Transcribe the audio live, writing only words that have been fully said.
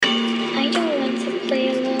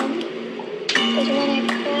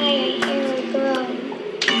I hear a groan.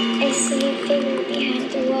 I see a figure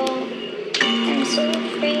behind the wall. I'm so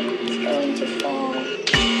afraid it's going to fall.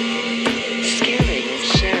 Scaring is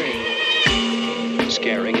sharing.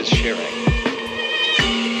 Scaring is sharing.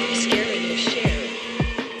 Scaring is sharing.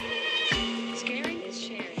 Scaring is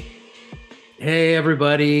sharing. Hey,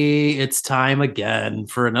 everybody. It's time again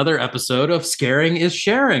for another episode of Scaring is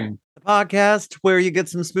Sharing. The podcast where you get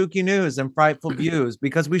some spooky news and frightful views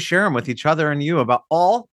because we share them with each other and you about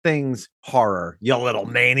all things horror, you little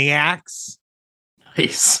maniacs.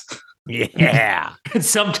 Nice. Yeah. And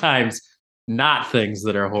sometimes not things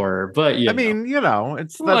that are horror, but I mean,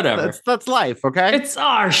 it's Whatever. That's life, okay? it's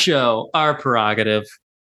our show, our prerogative.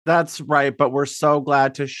 That's right, but we're so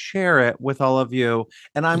glad to share it with all of you.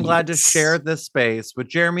 And I'm glad to Yes. share this space with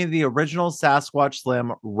Jeremy, the original Sasquatch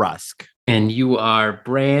Slim Rusk. And you are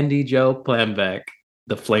Brandy Joe Plambeck,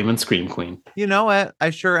 the Flame and Scream Queen. You know it. I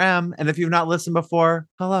sure am. And if you've not listened before,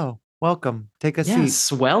 hello, welcome. Take a seat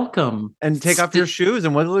Yes, welcome. and take off your shoes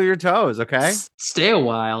and wiggle your toes, okay? Stay a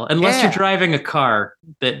while, unless Yeah. you're driving a car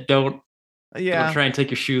that don't Yeah. try and take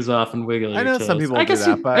your shoes off and wiggle your I know some toes. people I do guess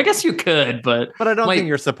that, you, but- I guess you could, but But I don't might- think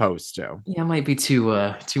you're supposed to. yeah, it might be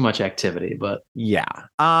too much activity. But Yeah.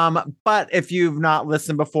 But if you've not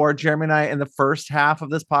listened before, Jeremy and I in the first half of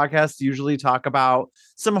this podcast usually talk about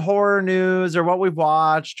some horror news or what we've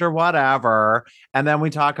watched or whatever. And then we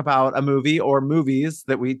talk about a movie or movies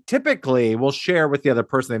that we typically will share with the other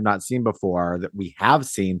person they've not seen before that we have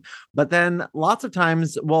seen. But then lots of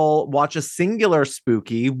times we'll watch a singular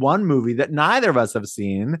spooky one movie that neither of us have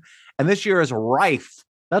seen. And this year is rife.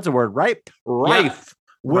 That's a word, right? Rife.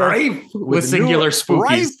 with with singular new, spookies.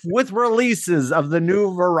 rife with releases of the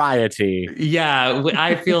new variety. Yeah,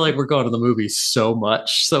 I feel like we're going to the movies so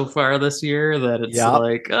much so far this year that it's Yep.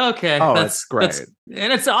 like, okay, Oh, that's it's great.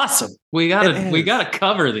 and it's awesome. We It is. gotta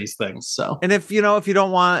cover these things. So And if you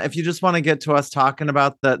just want to get to us talking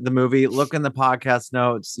about the movie, look in the podcast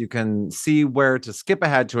notes. You can see where to skip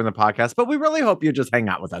ahead to in the podcast. But we really hope you just hang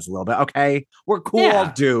out with us a little bit. Okay, we're cool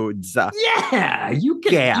Yeah. dudes. yeah, you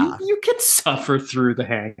can Yeah. you can suffer through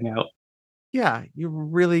the hangout. Yeah, you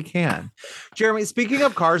really can. Jeremy, speaking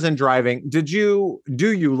of cars and driving, do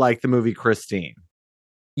you like the movie Christine?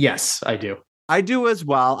 Yes, I do. I do as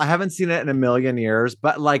well. I haven't seen it in a million years,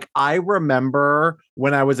 but like I remember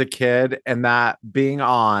when I was a kid and that being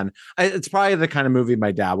on. It's probably the kind of movie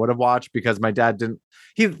my dad would have watched because my dad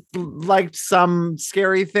he liked some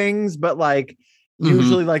scary things, but like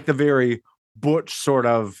usually like the very butch sort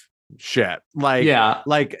of shit. Like Yeah.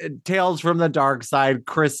 like Tales from the Dark Side,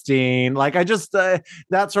 Christine. Like I just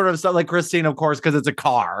that sort of stuff. Like Christine, of course, because it's a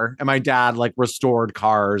car, and my dad like restored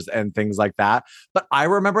cars and things like that. But I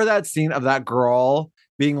remember that scene of that girl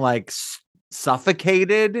being like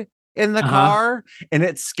suffocated in the car, and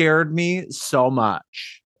it scared me so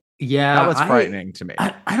much. Yeah. That was frightening to me.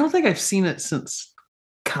 I don't think I've seen it since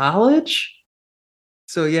college.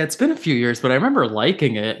 So yeah, it's been a few years, but I remember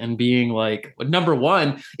liking it and being like, number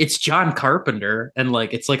one, it's John Carpenter, and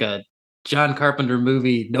like it's like a John Carpenter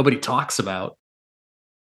movie nobody talks about.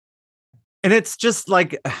 And it's just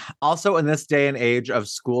like also in this day and age of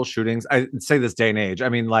school shootings, I say this day and age, I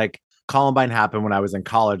mean, like Columbine happened when I was in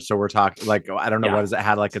college. So we're talking like, I don't know, Yeah. what is it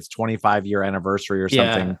had like its 25-year anniversary or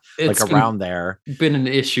something It's like around there. been an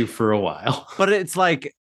issue for a while. But it's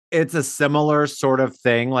like, it's a similar sort of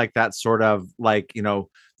thing, like that sort of like,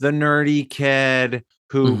 the nerdy kid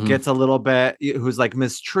who Mhm. gets a little bit, who's like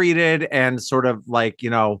mistreated and sort of like,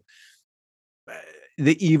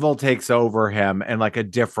 the evil takes over him in like a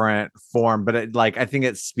different form. But it like, I think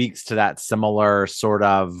it speaks to that similar sort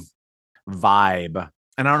of vibe.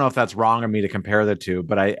 And I don't know if that's wrong of me to compare the two,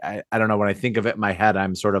 but I don't know. When I think of it in my head,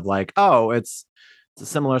 I'm sort of like, oh, it's a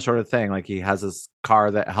similar sort of thing. Like he has this car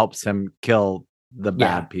that helps him kill the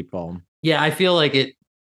Yeah. bad people. Yeah, I feel like it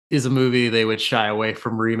is a movie they would shy away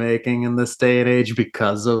from remaking in this day and age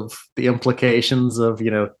because of the implications of,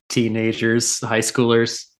 teenagers, high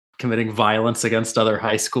schoolers committing violence against other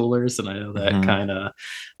high schoolers. And I know that Mhm. kind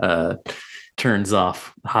of turns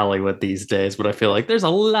off Hollywood these days, but I feel like there's a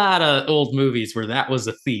lot of old movies where that was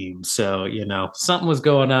a theme. So, something was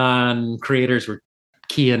going on. Creators were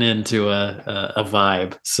keying into a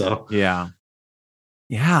vibe. So,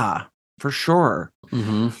 Yeah, for sure.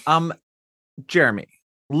 mhm. Jeremy,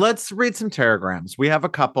 let's read some telegrams. We have a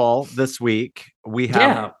couple this week. We have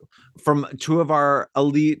Yeah. from two of our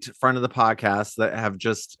elite friend of the podcast that have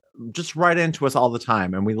just write into us all the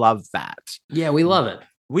time. And we love that. Yeah, we love it.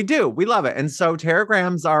 We do. We love it. And so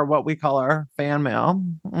telegrams are what we call our fan mail.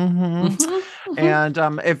 Mhm. And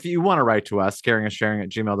if you want to write to us,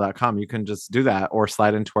 scaringandSharing@gmail.com, you can just do that or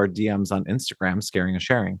slide into our DMs on Instagram, Scaring and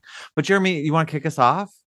Sharing. But Jeremy, you want to kick us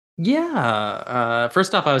off? Yeah.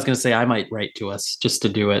 First off, I was going to say I might write to us just to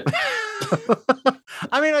do it.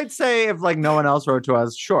 I mean, I'd say if like no one else wrote to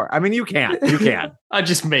us, sure. I mean, you can. I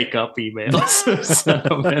just make up emails. Send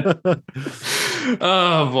them in.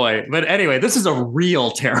 Oh boy. But anyway, this is a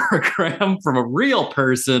real telegram from a real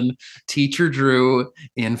person, Teacher Drew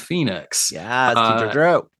in Phoenix. Yes, Teacher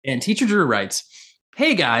Drew. And Teacher Drew writes,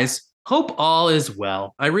 "Hey guys, hope all is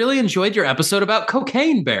well. I really enjoyed your episode about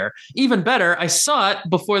Cocaine Bear. Even better, I saw it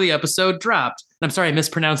before the episode dropped. I'm sorry, I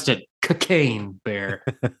mispronounced it. Cocaine Bear.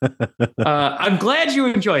 I'm glad you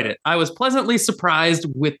enjoyed it. I was pleasantly surprised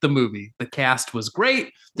with the movie. The cast was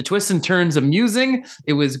great. The twists and turns amusing.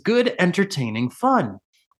 It was good, entertaining fun.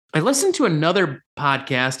 I listened to another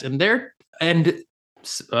podcast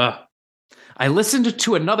I listened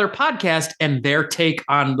to another podcast and their take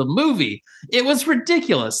on the movie. It was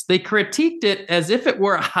ridiculous. They critiqued it as if it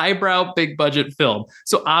were a highbrow, big budget film.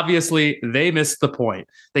 So obviously they missed the point.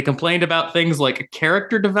 They complained about things like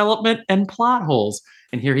character development and plot holes.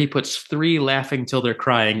 And here he puts 3 laughing till they're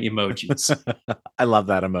crying emojis. I love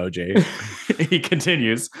that emoji. He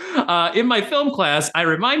continues, in my film class, I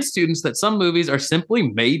remind students that some movies are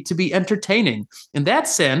simply made to be entertaining. In that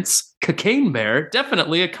sense, Cocaine Bear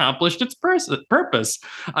definitely accomplished its purpose.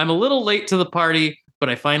 I'm a little late to the party, but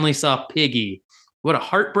I finally saw Piggy. What a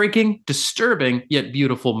heartbreaking, disturbing, yet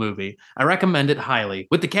beautiful movie. I recommend it highly,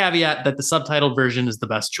 with the caveat that the subtitled version is the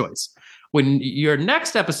best choice. When your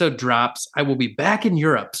next episode drops, I will be back in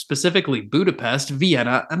Europe, specifically Budapest,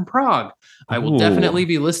 Vienna, and Prague. I will definitely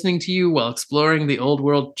be listening to you while exploring the old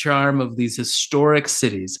world charm of these historic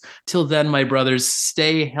cities. Till then, my brothers,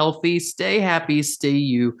 stay healthy, stay happy, stay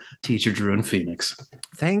you, Teacher Drew in Phoenix."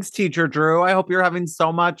 Thanks, Teacher Drew. I hope you're having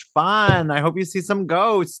so much fun. I hope you see some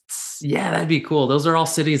ghosts. Yeah, that'd be cool. Those are all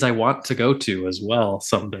cities I want to go to as well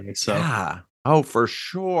someday. So yeah. Oh, for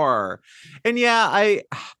sure. And yeah,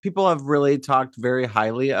 people have really talked very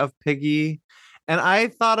highly of Piggy, and I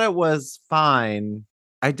thought it was fine.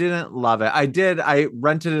 I didn't love it. I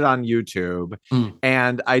rented it on YouTube,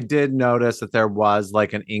 and I did notice that there was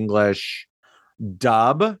like an English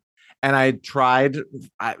dub, and I tried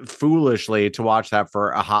foolishly to watch that for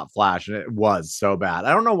a hot flash, and it was so bad.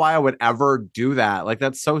 I don't know why I would ever do that. Like,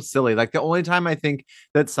 that's so silly. Like, the only time I think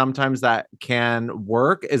that sometimes that can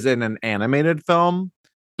work is in an animated film,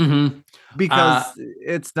 because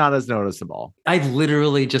it's not as noticeable. I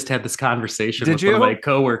literally just had this conversation with one of my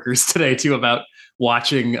coworkers today too about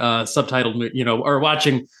watching subtitled, or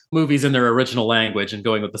watching movies in their original language and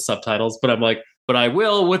going with the subtitles. But I'm like, but I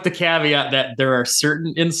will, with the caveat that there are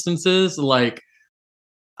certain instances, like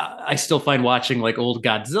I still find watching like old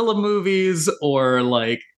Godzilla movies or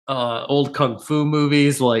like old kung fu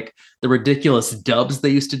movies, like the ridiculous dubs they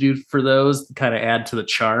used to do for those kind of add to the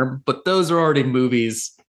charm. But those are already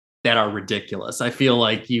movies that are ridiculous. I feel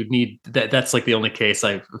like you need that. That's like the only case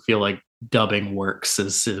I feel like dubbing works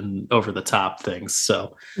is in over the top things.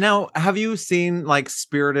 So now, have you seen like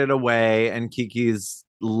Spirited Away and Kiki's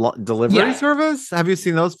Delivery Service? Have you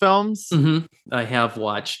seen those films? I have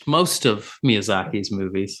watched most of Miyazaki's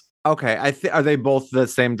movies. Okay, are they both the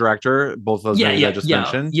same director? Both of those movies I just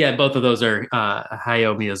mentioned? Yeah, both of those are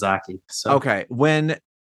Hayao Miyazaki. So. Okay, when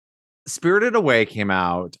Spirited Away came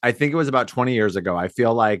out, I think it was about 20 years ago. I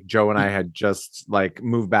feel like Joe and I had just like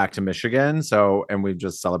moved back to Michigan. And we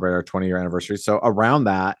just celebrated our 20-year anniversary. So around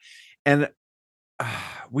that, and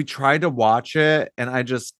we tried to watch it and I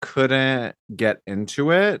just couldn't get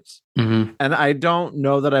into it. And I don't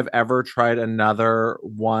know that I've ever tried another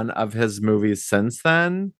one of his movies since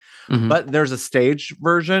then. But there's a stage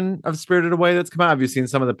version of Spirited Away that's come out. Have you seen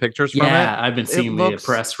some of the pictures from it? Yeah, I've been seeing the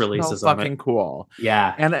press releases so fucking cool.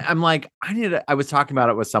 Yeah. And I'm like, I was talking about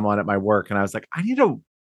it with someone at my work and I was like, I need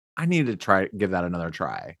to give that another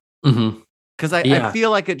try. Because I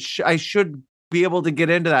feel like I should be able to get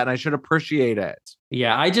into that and I should appreciate it.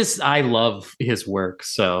 Yeah, I love his work,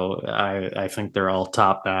 so I think they're all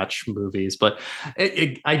top-notch movies. But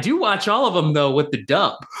I do watch all of them though with the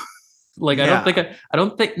dub. Like I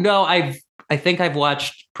think I've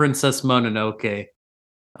watched Princess Mononoke.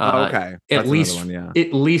 Okay, at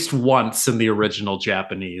least once in the original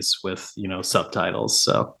Japanese with subtitles.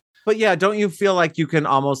 So, but yeah, don't you feel like you can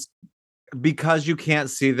almost, because you can't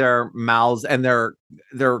see their mouths and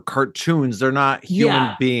they're cartoons, they're not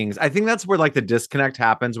human beings. I think that's where like the disconnect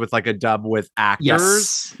happens with like a dub with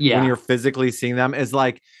actors. When you're physically seeing them, is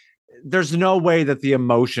like there's no way that the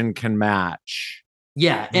emotion can match.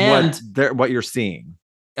 Yeah, and what you're seeing.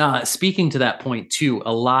 Speaking to that point too,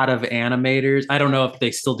 a lot of animators, I don't know if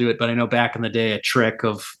they still do it, but I know back in the day, a trick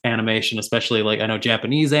of animation, especially like I know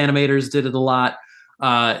Japanese animators did it a lot,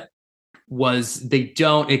 was they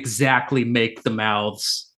don't exactly make the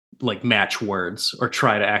mouths like match words or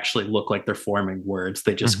try to actually look like they're forming words.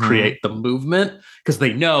 They just Mhm. create the movement because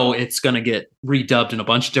they know it's going to get redubbed in a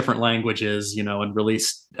bunch of different languages, you know, and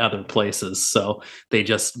released other places. So they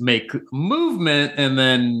just make movement and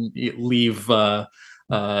then leave,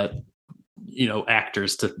 you know,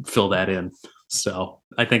 actors to fill that in. So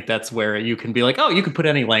I think that's where you can be like, oh, you can put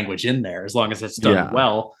any language in there as long as it's done Yeah.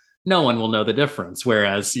 well. No one will know the difference.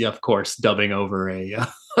 Whereas, yeah, of course, dubbing over a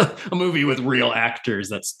a movie with real actors,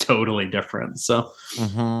 that's totally different. So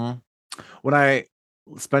Mhm. When I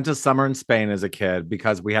spent a summer in Spain as a kid,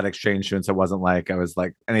 because we had exchange students, it wasn't like I was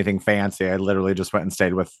like anything fancy. I literally just went and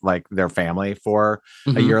stayed with like their family for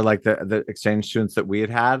a Mhm. year, like the exchange students that we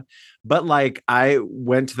had. But like I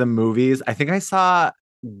went to the movies. I think I saw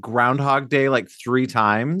Groundhog Day like 3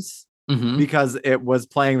 times Mhm. because it was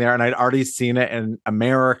playing there and I'd already seen it in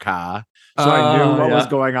America. So I knew what was Yeah.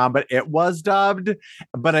 going on, but it was dubbed,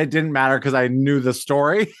 but it didn't matter because I knew the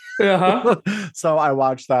story. Uh-huh. So I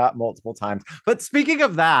watched that multiple times. But speaking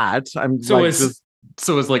of that, I'm So like is just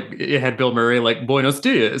so it's like it had Bill Murray like Buenos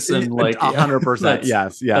Dias and like 100%. that's-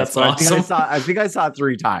 Yes, yes. that's But awesome. I think I saw it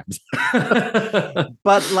 3 times.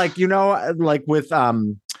 But like, you know, like with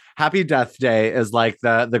Happy Death Day is like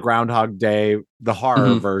the Groundhog Day, the horror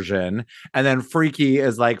Mhm. version. And then Freaky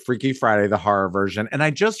is like Freaky Friday, the horror version. And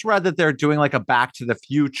I just read that they're doing like a Back to the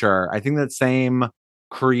Future. I think that same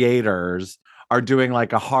creators are doing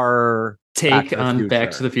like a horror Back Take to the on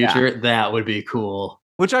Back to the Yeah. Future. That would be cool.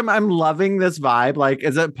 Which I'm loving this vibe. Like,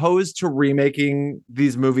 as opposed to remaking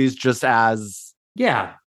these movies just as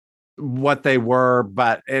Yeah. what they were,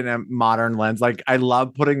 but in a modern lens. Like, I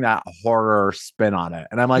love putting that horror spin on it.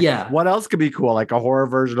 And I'm like, Yeah. what else could be cool? Like a horror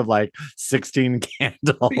version of like 16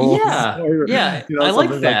 Candles. Yeah. or, Yeah. you know, I like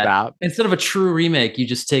something that. Instead of a true remake, you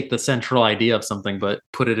just take the central idea of something but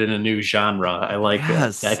put it in a new genre. I like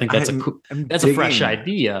Yes, that. I think that's I'm that's a fresh digging.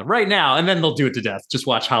 idea right now. And then they'll do it to death. Just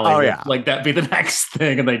watch Hollywood. yeah. Like that be the next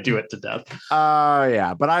thing and they do it to death.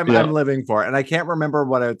 Yeah, but I'm living for it, and I can't remember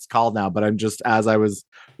what it's called now. But I'm just, as I was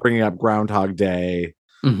bringing up Groundhog Day,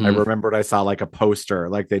 I Mhm. remembered I saw like a poster,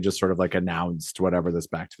 like they just sort of like announced whatever this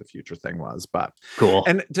Back to the Future thing was. But Cool.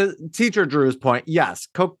 and to Teacher Drew's point, yes,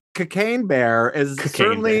 Cocaine Bear is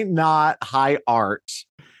certainly not high art,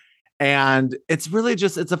 and it's really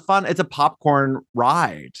just it's a popcorn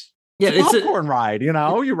ride. Yeah, It's a popcorn ride, you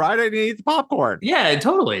know, you ride it and you eat the popcorn. Yeah,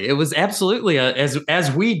 totally. It was absolutely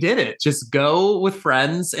as we did it. Just go with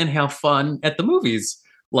friends and have fun at the movies.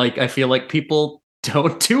 Like I feel like people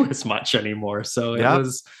don't do as much anymore. So it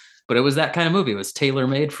was, but it was that kind of movie. It was tailor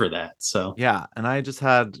made for that. So yeah, and I just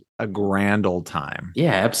had a grand old time.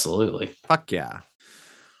 Yeah, absolutely. Fuck yeah.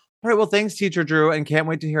 All right, well, thanks, Teacher Drew, and can't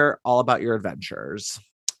wait to hear all about your adventures.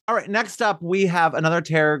 All right, next up, we have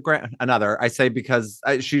another I say because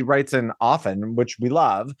she writes in often, which we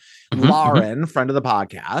love. Mhm, Lauren, friend of the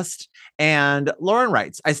podcast. And Lauren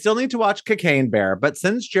writes, I still need to watch Cocaine Bear, but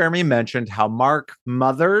since Jeremy mentioned how Mark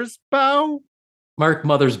Mothersbaugh,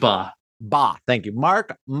 thank you,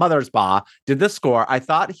 Mark Mothersbaugh did the score, I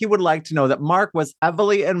thought he would like to know that Mark was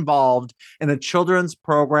heavily involved in a children's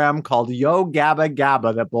program called Yo Gabba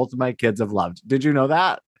Gabba that both of my kids have loved. Did you know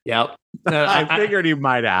that? Yep. I figured you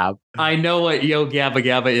might have. I know what Yo Gabba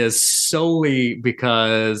Gabba is solely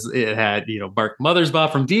because it had, you know, Mark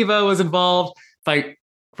Mothersbaugh from Devo was involved. I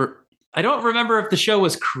don't remember if the show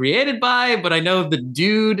was created by, but I know the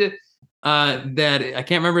dude that I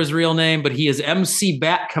can't remember his real name, but he is MC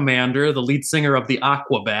Bat Commander, the lead singer of the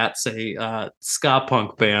Aquabats, a ska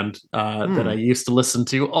punk band that I used to listen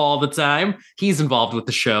to all the time. He's involved with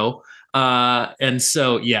the show. And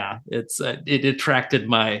so, yeah, it attracted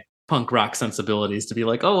my punk rock sensibilities to be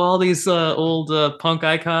like, oh, all these old punk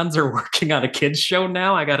icons are working on a kids show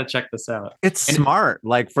now. I got to check this out. It's smart,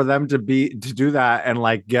 like for them to do that and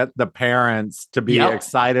like get the parents to be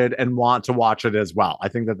excited and want to watch it as well. I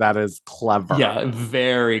think that is clever. Yeah,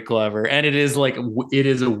 very clever. And it is like, it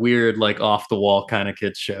is a weird, like off the wall kind of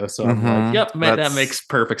kids show. So I'm like, yep, that makes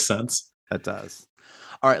perfect sense. That does.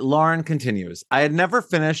 All right, Lauren continues. I had never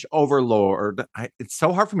finished Overlord. It's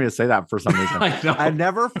so hard for me to say that for some reason. I know. I've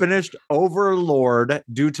never finished Overlord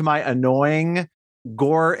due to my annoying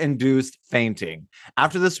gore-induced fainting.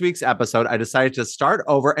 After this week's episode, I decided to start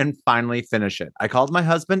over and finally finish it. I called my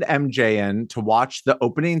husband MJ in to watch the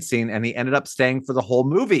opening scene, and he ended up staying for the whole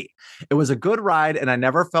movie. It was a good ride, and I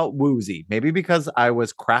never felt woozy. Maybe because I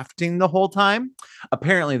was crafting the whole time.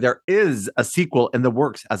 Apparently, there is a sequel in the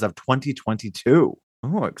works as of 2022.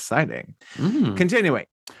 Oh, exciting. Continuing.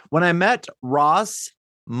 When I met Ross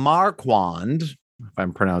Marquand, if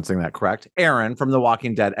I'm pronouncing that correct, Aaron from The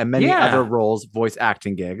Walking Dead, and many Yeah. other roles, voice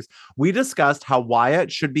acting gigs, we discussed how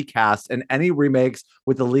Wyatt should be cast in any remakes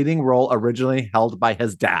with the leading role originally held by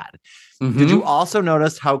his dad. Did you also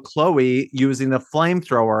notice how Chloe using the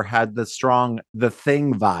flamethrower had the strong The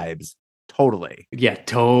Thing vibes? Totally. Yeah,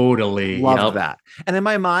 totally. Loved that. And in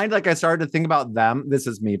my mind, like I started to think about them. This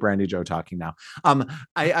is me, Brandy Joe, talking now.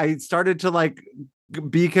 I started to like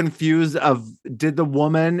be confused of, did the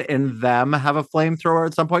woman in them have a flamethrower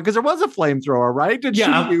at some point? Because there was a flamethrower, right? Did she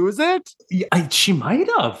use it? Yeah, she might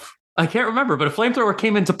have. I can't remember, but a flamethrower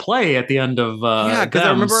came into play at the end of yeah, because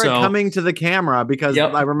I remember it coming to the camera because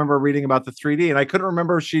I remember reading about the 3D and I couldn't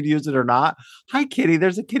remember if she'd used it or not. Hi, kitty.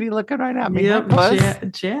 There's a kitty looking right at me. Yep, Puss.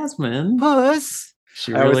 Jasmine. Puss.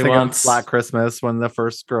 She I always really think wants of Black Christmas when the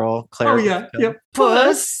first girl, Claire. Oh yeah, yep.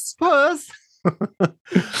 Puss. By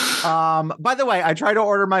the way, I tried to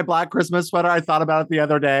order my Black Christmas sweater. I thought about it the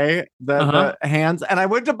other day, the hands, and I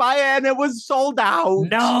went to buy it and it was sold out.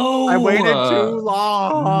 No, I waited too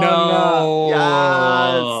long. No,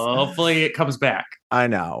 yes. Hopefully it comes back. I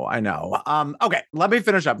know. Okay, let me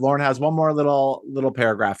finish up. Lauren has one more little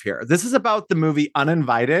paragraph here. This is about the movie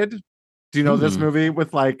Uninvited. Do you know this movie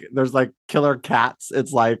with like, there's like killer cats?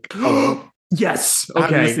 It's like, yes.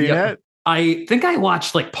 Okay. Have you seen it? I think I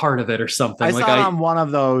watched like part of it or something. I saw it on one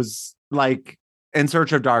of those, like In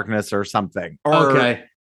Search of Darkness or something. Or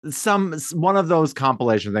one of those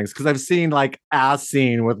compilation things. Because I've seen like as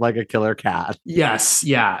seen with like a killer cat. Yes.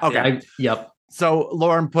 Yeah. Okay. Yep. So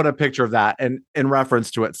Lauren put a picture of that and in reference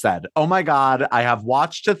to it said, "Oh my God, I have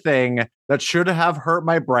watched a thing that should have hurt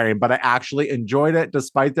my brain, but I actually enjoyed it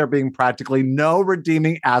despite there being practically no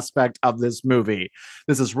redeeming aspect of this movie.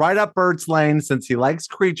 This is right up Bert's lane since he likes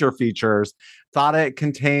creature features.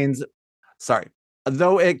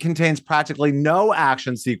 Though it contains practically no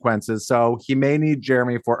action sequences, so he may need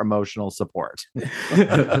Jeremy for emotional support."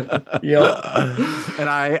 Yep. And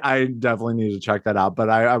I definitely need to check that out. But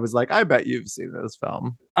I was like, I bet you've seen this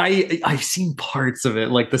film. I've seen parts of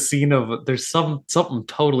it, like the scene of there's something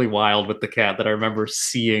totally wild with the cat that I remember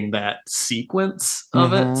seeing that sequence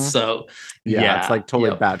of it. So yeah, it's like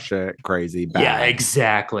totally batshit crazy. Bad. Yeah,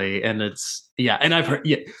 exactly. And and I've heard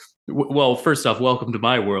well, first off, welcome to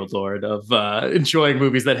my world, Lord, of enjoying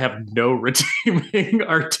movies that have no redeeming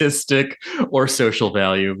artistic or social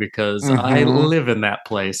value because I live in that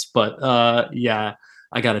place. But I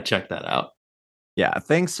got to check that out. Yeah,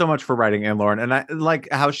 thanks so much for writing in, Lauren. And I like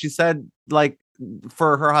how she said, like,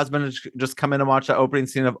 for her husband to just come in and watch the opening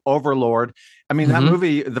scene of Overlord. I mean, that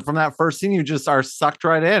movie, from that first scene, you just are sucked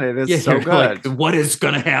right in. It is so good. Like, what is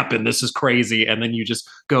going to happen? This is crazy. And then you just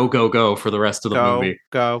go for the rest of the movie.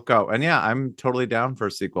 Go. And yeah, I'm totally down for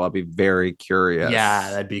a sequel. I'll be very curious. Yeah,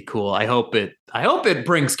 that'd be cool. I hope it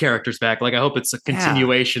brings characters back. Like, I hope it's a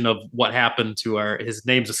continuation of what happened to his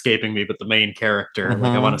name's escaping me, but the main character.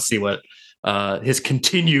 Like, I want to see what his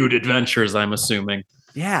continued adventures, I'm assuming.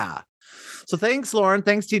 Yeah. So thanks, Lauren.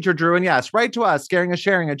 Thanks, Teacher Drew. And yes, write to us,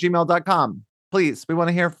 scaringisharing@gmail.com. Please, we want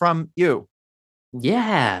to hear from you.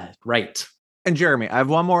 Yeah, right. And Jeremy, I have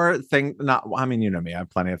one more thing. You know me. I have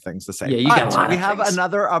plenty of things to say. Yeah, you got. We have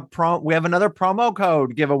another promo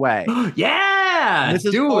code giveaway. Yeah, this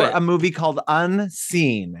is for a movie called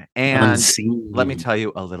Unseen, and let me tell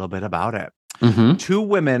you a little bit about it. Two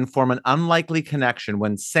women form an unlikely connection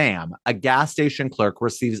when Sam, a gas station clerk,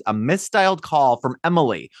 receives a misdialed call from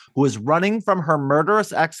Emily, who is running from her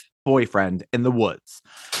murderous ex-boyfriend in the woods.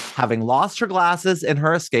 Having lost her glasses in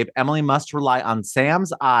her escape, Emily must rely on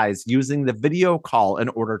Sam's eyes using the video call in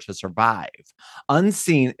order to survive.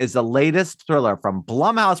 Unseen is the latest thriller from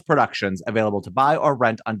Blumhouse Productions, available to buy or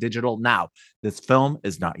rent on digital now. This film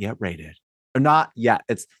is not yet rated. Or not yet.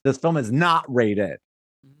 This film is not rated.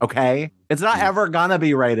 Okay, it's not ever gonna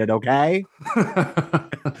be rated. Okay.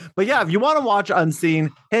 But yeah, if you want to watch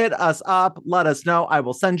Unseen, hit us up, let us know. I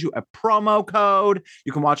will send you a promo code.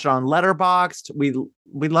 You can watch it on Letterboxd.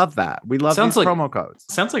 We love that. We love these promo codes.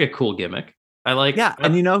 Sounds like a cool gimmick. I like. Yeah,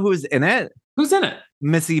 and you know who's in it? Who's in it?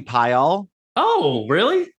 Missy Pyle. Oh,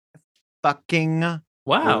 really? Fucking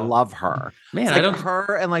wow, love her. Man, I don't.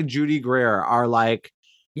 Her and like Judy Greer are like,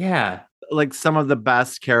 yeah, like some of the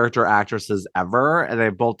best character actresses ever, and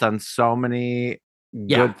they've both done so many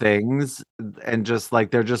good things, and just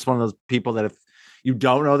like they're just one of those people that if you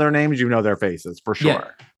don't know their names, you know their faces for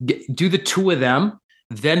sure. Yeah. Do the two of them,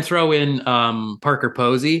 then throw in Parker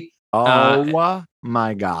Posey. Oh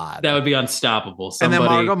my God, that would be unstoppable. And then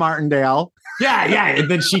Margot Martindale. Yeah, and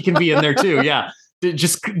then she can be in there too. Yeah.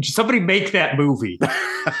 Just somebody make that movie.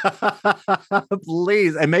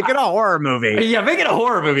 Please. And make it a horror movie. Yeah, make it a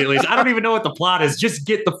horror movie at least. I don't even know what the plot is. Just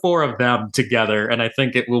get the four of them together and I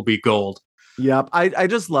think it will be gold. Yep. I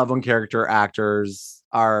just love when character actors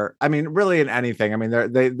are, I mean, really in anything. I mean,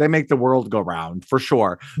 they make the world go round for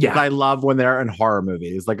sure. Yeah. But I love when they're in horror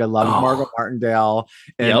movies. Like I love Margot Martindale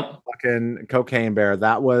in Yep. fucking Cocaine Bear.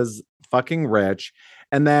 That was fucking rich.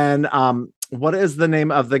 And then what is the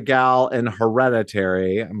name of the gal in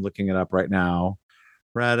Hereditary? I'm looking it up right now.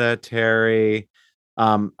 Hereditary.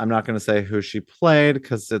 I'm not gonna say who she played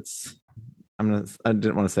because I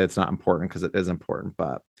didn't want to say it's not important because it is important,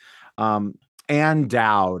 but Anne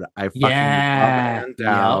Dowd. I fucking love Anne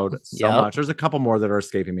Dowd so much. There's a couple more that are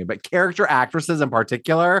escaping me, but character actresses in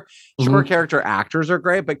particular, sure, character actors are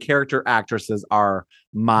great, but character actresses are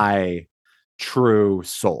my true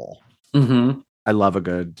soul. I love a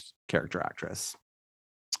good character actress.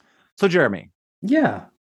 So, Jeremy. Yeah.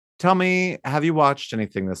 Tell me, have you watched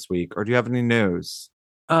anything this week or do you have any news?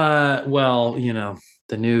 Well,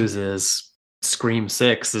 the news is Scream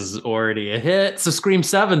 6 is already a hit. So Scream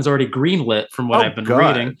 7's already greenlit from what I've been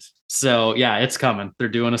reading. So yeah, it's coming. They're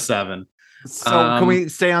doing a 7. So can we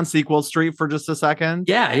stay on sequel street for just a second?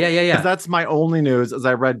 Yeah. Because that's my only news as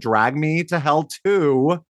I read Drag Me to Hell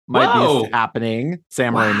 2 might be happening.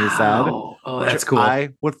 Sam Raimi said. Oh, that's cool. I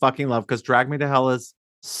would fucking love because Drag Me to Hell is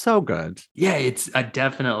so good. Yeah, it's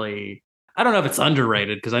definitely. I don't know if it's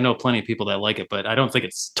underrated because I know plenty of people that like it, but I don't think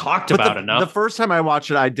it's talked about enough. The first time I watched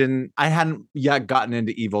it, I hadn't yet gotten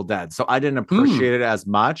into Evil Dead, so I didn't appreciate it as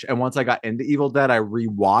much. And once I got into Evil Dead, I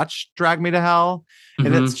rewatched Drag Me to Hell,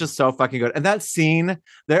 and it's just so fucking good. And that scene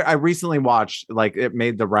there, I recently watched, like it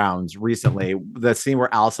made the rounds recently. The scene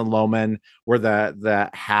where Alison Lohman, where the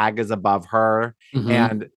hag is above her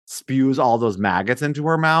and spews all those maggots into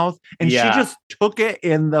her mouth, and she just took it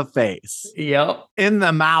in the face. Yep. In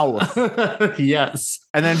the mouth. Yes.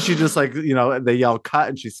 And then she just like, they yell cut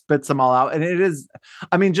and she spits them all out. And it is,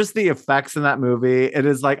 I mean, just the effects in that movie. It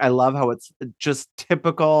is like, I love how it's just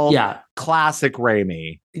typical classic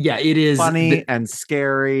Raimi. Yeah, it is funny and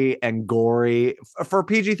scary and gory for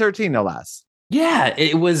PG-13, no less. Yeah,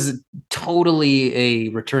 it was totally a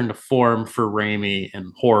return to form for Raimi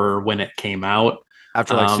and horror when it came out.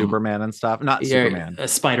 After like Superman and stuff, not Superman,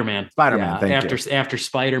 Spider-Man. After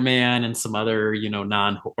Spider-Man and some other,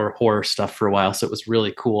 non or horror stuff for a while. So it was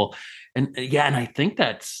really cool. And and I think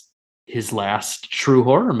that's his last true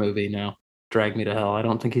horror movie now. Drag Me to Hell. I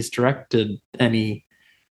don't think he's directed any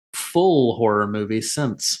full horror movies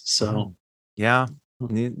since. So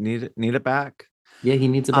need it back. Yeah, he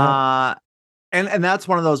needs it back. And that's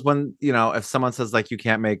one of those when, if someone says like you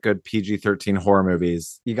can't make good PG-13 horror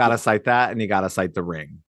movies, you got to cite that and you got to cite The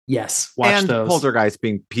Ring. Yes. Watch those. Poltergeist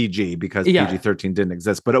being PG because PG-13 didn't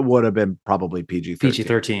exist, but it would have been probably PG-13.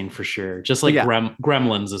 PG-13 for sure. Just like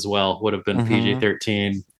Gremlins as well would have been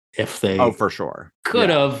PG-13 if they for sure could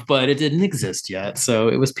have, but it didn't exist yet. So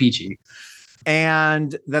it was PG.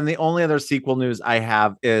 And then the only other sequel news I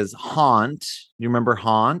have is Haunt. You remember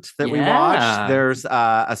Haunt that we watched? There's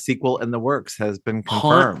a sequel in the works, has been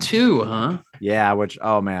confirmed. Haunt 2, huh? Yeah, which,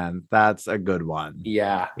 oh man, that's a good one.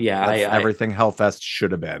 Yeah. Everything Hellfest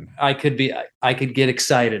should have been. I could get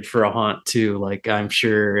excited for a Haunt 2. Like, I'm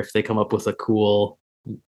sure if they come up with a cool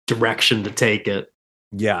direction to take it,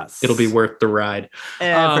 it'll be worth the ride.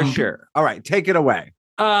 For sure. All right, take it away.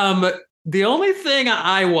 The only thing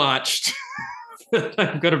I watched that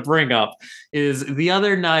I'm going to bring up is the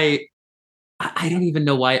other night. I don't even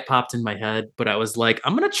know why it popped in my head, but I was like,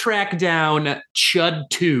 I'm going to track down Chud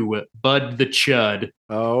 2, Bud the Chud,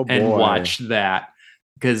 and watch that.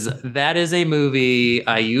 Because that is a movie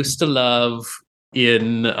I used to love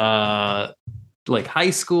in like high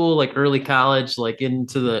school, like early college, like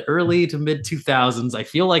into the early to mid 2000s. I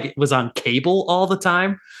feel like it was on cable all the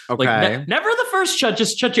time. Okay. Like never the first Chud,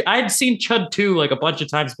 just Chud 2. I had seen Chud 2 like a bunch of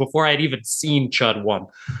times before I'd even seen Chud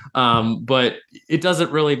 1. But it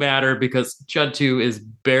doesn't really matter because Chud 2 is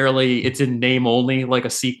barely, it's in name only, like a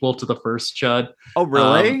sequel to the first Chud. Oh,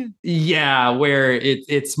 really? Yeah, where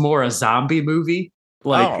it's more a zombie movie.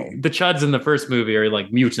 Like the Chuds in the first movie are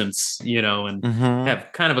like mutants, and have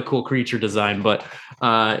kind of a cool creature design. But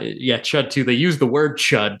Chud 2, they use the word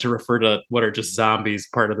Chud to refer to what are just zombies,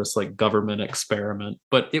 part of this like government experiment.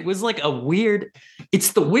 But it was like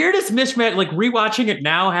it's the weirdest mismatch. Like rewatching it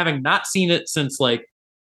now, having not seen it since like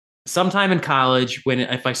sometime in college,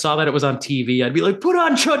 if I saw that it was on TV, I'd be like, put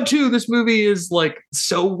on Chud 2. This movie is like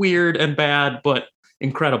so weird and bad, but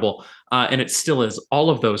incredible. And it still is all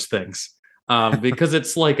of those things. Because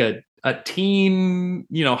it's like a teen,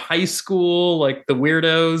 high school, like the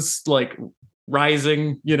weirdos, like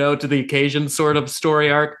rising, to the occasion sort of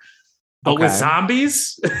story arc, but with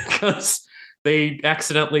zombies, because they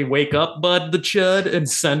accidentally wake up Bud the Chud and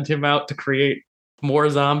send him out to create more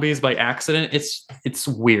zombies by accident. It's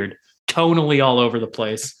weird. tonally all over the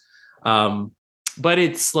place. But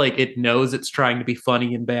it's like it knows it's trying to be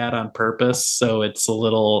funny and bad on purpose, so it's a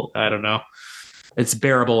little, I don't know, it's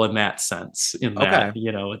bearable in that sense, in that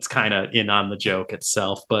it's kind of in on the joke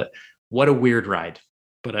itself. But what a weird ride.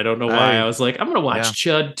 But I don't know why I was like, I'm gonna watch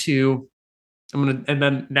Chud 2. And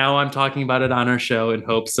then now I'm talking about it on our show in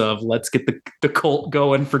hopes of let's get the cult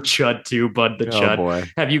going for Chud 2, Bud the Chud.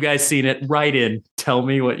 Boy. Have you guys seen it? Write in, tell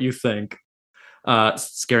me what you think.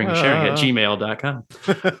 Scaring and sharing at gmail.com.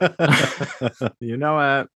 You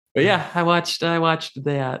know it. But yeah, I watched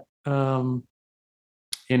that.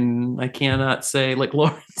 And I cannot say, like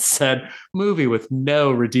Lauren said, movie with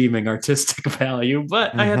no redeeming artistic value,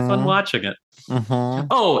 but I had fun watching it.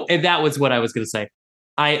 Oh, and that was what I was going to say.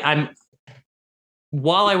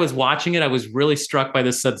 While I was watching it, I was really struck by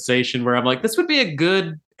this sensation where I'm like, this would be a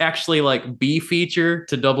good, actually, like B feature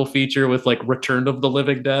to double feature with like Return of the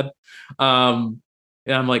Living Dead. And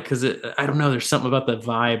I'm like, because I don't know, there's something about the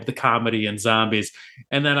vibe, the comedy and zombies.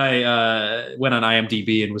 And then I went on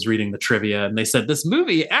IMDb and was reading the trivia, and they said this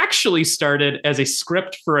movie actually started as a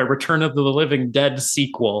script for a Return of the Living Dead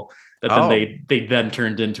sequel that then they then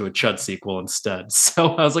turned into a Chud sequel instead.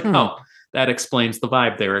 So I was like, oh, that explains the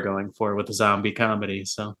vibe they were going for with the zombie comedy.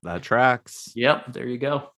 So that tracks. Yep, there you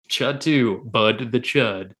go. Chud 2, Bud the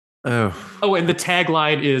Chud. Oh, and the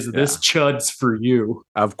tagline is "This Chud's for you."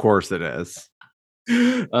 Of course it is.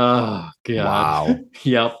 Oh God! Wow.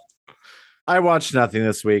 Yep. I watched nothing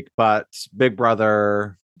this week, but Big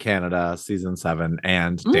Brother Canada season 7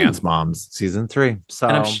 and Dance Moms season 3. So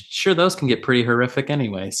and I'm sure those can get pretty horrific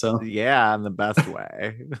anyway. So yeah, in the best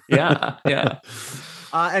way. yeah.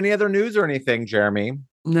 Any other news or anything, Jeremy?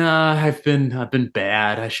 Nah, I've been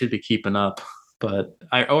bad. I should be keeping up, but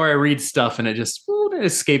I read stuff and it just it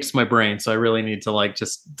escapes my brain. So I really need to like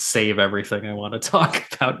just save everything I want to talk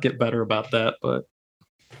about, get better about that. But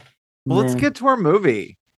let's get to our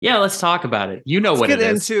movie. Yeah, let's talk about it. You know what it is.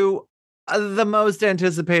 Let's get into the most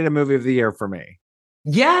anticipated movie of the year for me.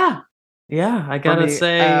 Yeah, I gotta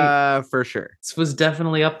say, for sure, this was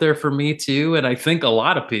definitely up there for me too, and I think a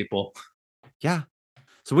lot of people. Yeah.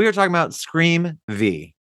 So we are talking about Scream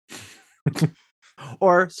V.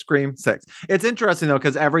 Or Scream 6. It's interesting though,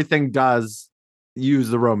 because everything does use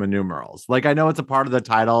the Roman numerals. Like I know it's a part of the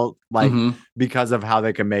title, like because of how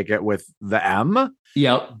they can make it with the M.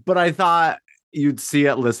 Yep. But I thought you'd see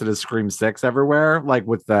it listed as Scream 6 everywhere, like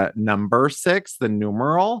with the number 6, the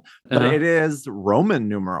numeral. But it is Roman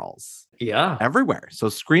numerals. Yeah. Everywhere. So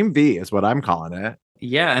Scream V is what I'm calling it.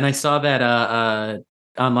 Yeah, and I saw that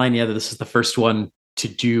online. Yeah, that this is the first one to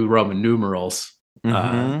do Roman numerals.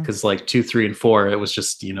 Because like 2, 3, and 4, it was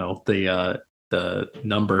just the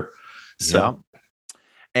number. So,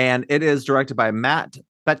 and it is directed by Matt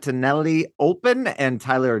Bettinelli Open and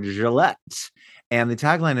Tyler Gillette, and the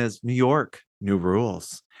tagline is "New York, New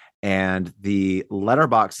Rules." And the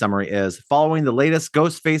letterbox summary is: following the latest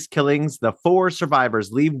Ghostface killings, the 4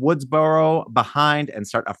 survivors leave Woodsboro behind and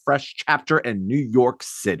start a fresh chapter in New York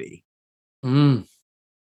City.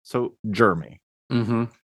 So, Jeremy,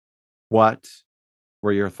 what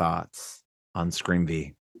were your thoughts on Scream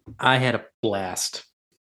V? I had a blast.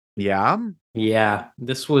 Yeah,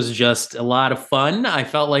 this was just a lot of fun. I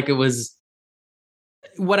felt like it was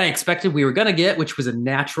what I expected we were going to get, which was a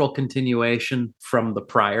natural continuation from the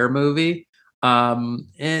prior movie.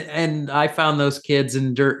 And I found those kids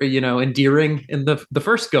endearing in the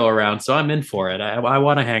first go around. So I'm in for it. I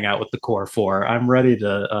want to hang out with the core 4. I'm ready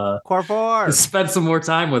to core 4 spend some more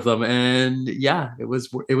time with them. And yeah, it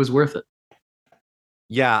was worth it.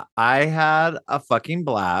 Yeah, I had a fucking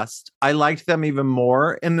blast. I liked them even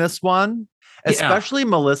more in this one, especially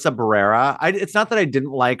Melissa Barrera. It's not that I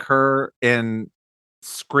didn't like her in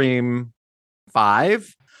Scream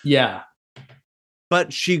 5. Yeah.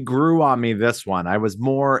 But she grew on me this one. I was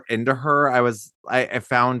more into her. I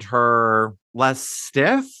found her less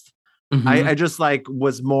stiff. I just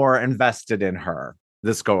was more invested in her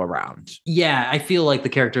this go around. Yeah, I feel like the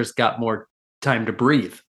characters got more time to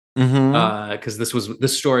breathe. Because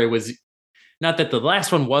this story was not that the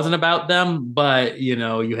last one wasn't about them, but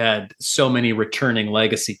you had so many returning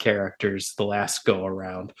legacy characters the last go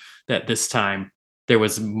around that this time there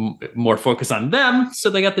was more focus on them, so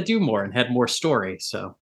they got to do more and had more story.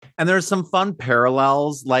 So, and there's some fun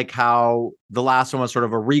parallels, like how the last one was sort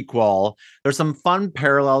of a requel. There's some fun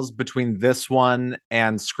parallels between this one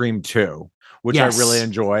and Scream 2, which I really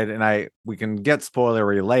enjoyed, and I we can get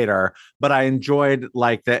spoilery later, but I enjoyed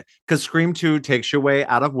like that because Scream 2 takes you away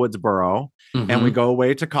out of Woodsboro and we Mhm. go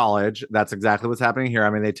away to college. That's exactly what's happening here. I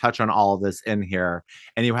mean, they touch on all of this in here,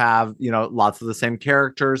 and you have, lots of the same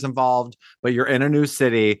characters involved, but you're in a new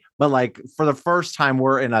city. But like for the first time,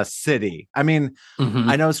 we're in a city. I mean, I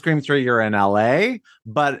Mhm. know Scream 3, you're in LA,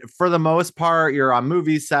 but for the most part, you're on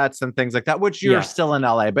movie sets and things like that, which you're Yeah. still in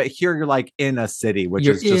LA. But here you're like in a city, which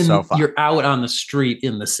is just so fun. You're out on the street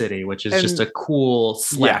in the city, which is just And a cool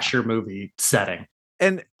slasher movie setting.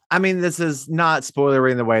 and I mean, this is not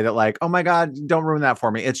spoilery in the way that like, oh my God, don't ruin that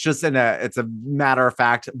for me. It's just it's a matter of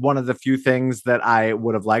fact. One of the few things that I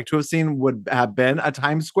would have liked to have seen would have been a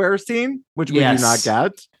Times Square scene, which we do not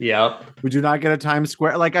get. Yep. We do not get a Times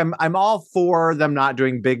Square. Like I'm all for them not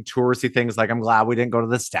doing big touristy things. Like I'm glad we didn't go to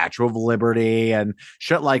the Statue of Liberty and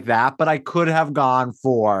shit like that. But I could have gone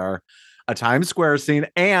for a Times Square scene.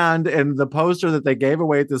 And in the poster that they gave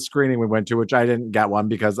away at the screening we went to, which I didn't get one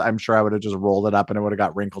because I'm sure I would have just rolled it up and it would have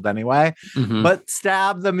got wrinkled anyway. Mhm. But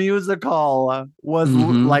Stab the Musical was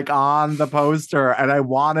Mhm. like on the poster, and I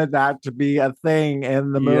wanted that to be a thing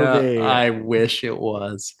in the movie. Yeah, I wish it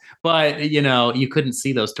was. But, you couldn't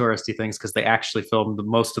see those touristy things because they actually filmed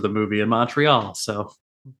most of the movie in Montreal. So,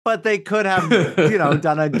 But they could have,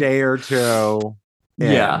 done a day or two.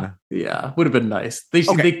 yeah, would have been nice. They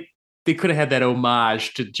Okay. they could have had that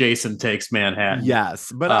homage to Jason Takes Manhattan.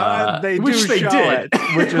 Yes, but they do which they show did,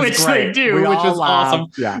 it, which is which they great. do, We which all was awesome.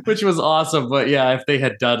 laughed. Yeah. Which was awesome. But yeah, if they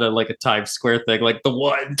had done a Times Square thing, like the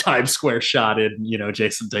one Times Square shot in,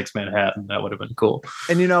 Jason Takes Manhattan, that would have been cool.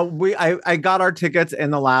 And I got our tickets in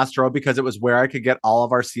the last row because it was where I could get all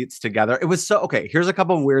of our seats together. It was so okay. Here's a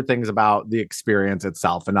couple of weird things about the experience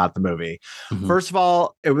itself and not the movie. Mhm. First of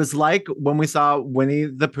all, it was like when we saw Winnie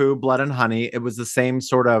the Pooh, Blood and Honey. It was the same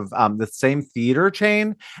sort of the same theater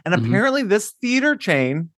chain, and Mhm. apparently this theater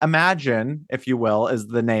chain, Imagine, if you will, is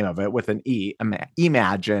the name of it with an E.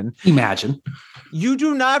 Imagine. You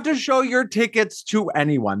do not have to show your tickets to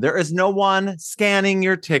anyone. There is no one scanning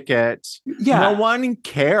your ticket. Yeah. No one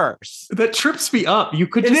cares. That trips me up. You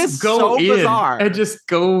could It just is go so in bizarre. and just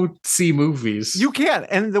go see movies. You can't.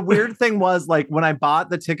 And the weird thing was, like, when I bought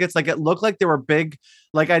the tickets, like, it looked like they were big.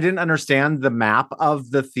 Like, I didn't understand the map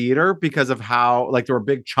of the theater because of how, like, there were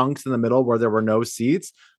big chunks in the middle where there were no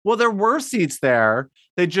seats. Well, there were seats there.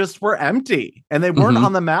 They just were empty and they weren't Mhm.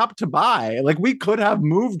 on the map to buy. Like, we could have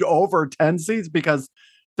moved over 10 seats because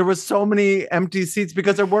there was so many empty seats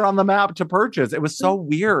because they weren't on the map to purchase. It was so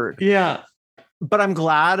weird. Yeah. But I'm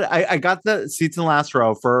glad I got the seats in the last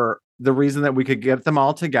row for the reason that we could get them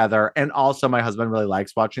all together. And also my husband really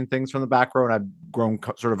likes watching things from the back row and I've grown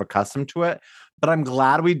sort of accustomed to it. But I'm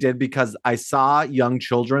glad we did because I saw young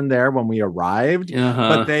children there when we arrived,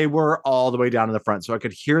 but they were all the way down in the front. So I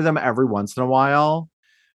could hear them every once in a while,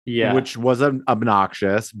 Yeah. which was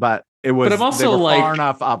obnoxious, but it was I'm also they were like- far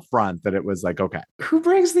enough up front that it was like, okay. Who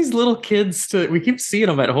brings these little kids to? We keep seeing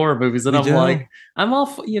them at horror movies, and We I'm do. like, I'm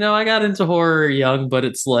all, I got into horror young, but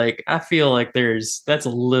it's like I feel like that's a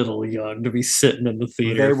little young to be sitting in the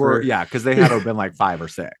theater. They were, for, yeah, because they had to have been like 5 or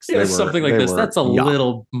 6. yeah, something like they this. were That's a young.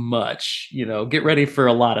 little much. Get ready for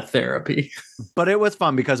a lot of therapy. But it was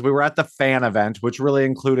fun because we were at the fan event, which really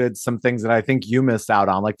included some things that I think you missed out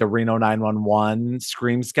on, like the Reno 911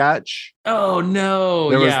 Scream sketch. Oh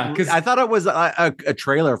no! There Yeah, was, because I thought it was a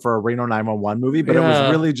trailer for a Reno 911 movie, but it was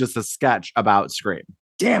Yeah. really just a sketch about Scream.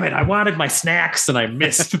 damn it, I wanted my snacks and I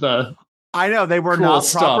missed the. I know they were Cool not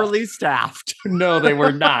stuff. properly staffed. No, they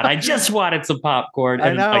were not. I just wanted some popcorn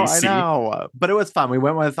and icy. I know. But it was fun. We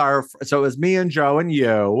went with so it was me and Joe and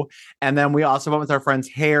you. And then we also went with our friends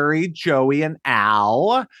Harry, Joey, and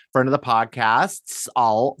Al, friend of the podcasts,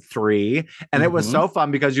 all 3. And it was Mhm. so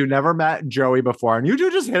fun because you never met Joey before. And you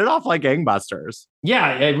two just hit it off like gangbusters.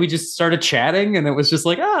 Yeah, we just started chatting, and it was just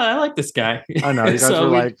like, oh, I like this guy. I know. You guys So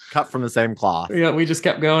were we- like cut from the same cloth. Yeah, we just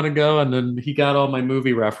kept going and going, and he got all my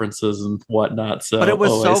movie references and whatnot. So, But it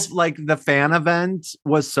was always. so like the fan event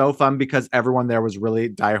was so fun because everyone there was really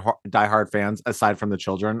diehard fans, aside from the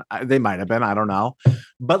children. They might have been, I don't know.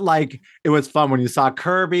 But like it was fun when you saw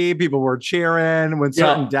Kirby, people were cheering. When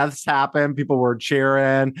certain deaths happened, people were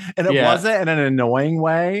cheering, and it Yeah. wasn't in an annoying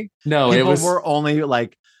way. No, People it was were only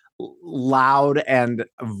like loud and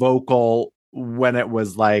vocal when it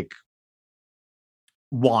was like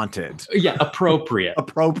wanted, appropriate.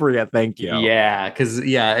 appropriate. Thank you. Yeah, because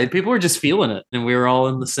and people were just feeling it, and we were all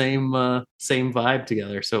in the same vibe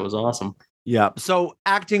together. So it was awesome. Yeah. So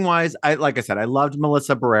acting wise, like I said, I loved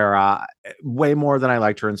Melissa Barrera way more than I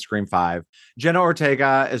liked her in Scream 5. Jenna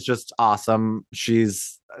Ortega is just awesome.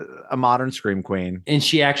 She's a modern Scream queen. And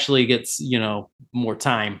she actually gets more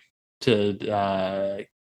time to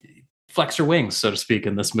flex her wings, so to speak,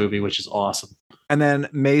 in this movie, which is awesome. And then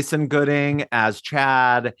Mason Gooding as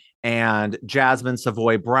Chad and Jasmine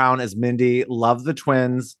Savoy Brown as Mindy. Love the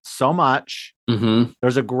twins so much. Mm-hmm.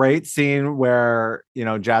 There's a great scene where, you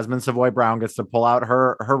know, Jasmine Savoy Brown gets to pull out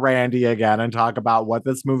her Randy again and talk about what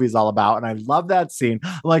this movie's all about. And I love that scene.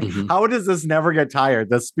 Like, how does this never get tired?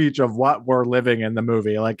 The speech of what we're living in the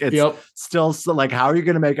movie. Like, it's still so, like, how are you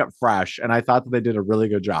going to make it fresh? And I thought that they did a really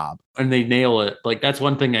good job. And they nail it. Like, that's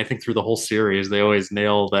one thing I think through the whole series, they always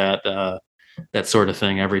nail that sort of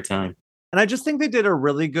thing every time. And I just think they did a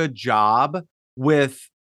really good job with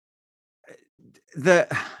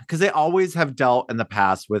because they always have dealt in the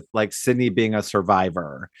past with like Sydney being a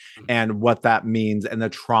survivor and what that means and the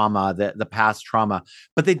trauma, the past trauma.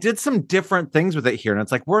 But they did some different things with it here. And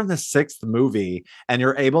it's like, we're in the 6th movie and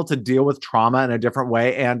you're able to deal with trauma in a different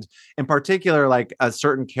way. And in particular, like a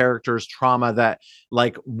certain character's trauma, that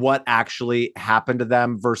like what actually happened to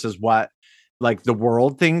them versus what like the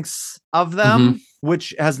world thinks of them,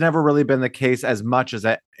 which has never really been the case as much as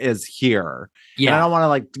it is here. Yeah. And I don't want to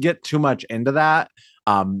like get too much into that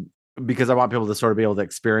because I want people to sort of be able to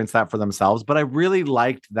experience that for themselves. But I really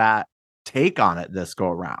liked that take on it this go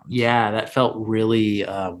around. Yeah, that felt really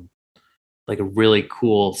like a really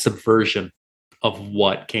cool subversion of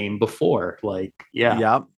what came before. Like, yeah.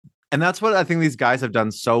 Yep. And that's what I think these guys have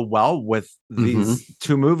done so well with these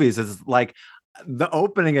 2 movies is like, the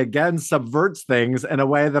opening again subverts things in a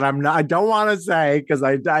way that I don't want to say because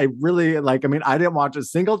I really like, I mean, I didn't watch a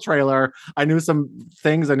single trailer. I knew some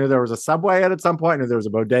things. I knew there was a Subway at some point. I knew there was a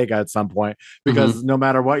bodega at some point because no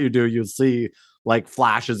matter what you do, you'll see like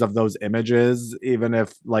flashes of those images, even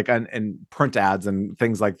if like in print ads and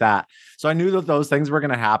things like that. So I knew that those things were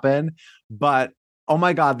going to happen, but oh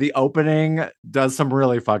my God, the opening does some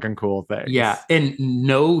really fucking cool things. Yeah. And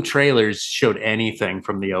no trailers showed anything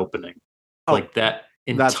from the opening. Like that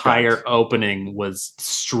entire opening was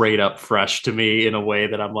straight up fresh to me in a way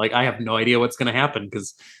that I'm like, I have no idea what's going to happen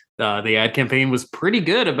because the ad campaign was pretty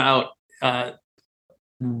good about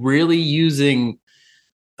really using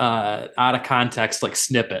out of context like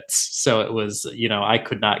snippets. So it was, you know, I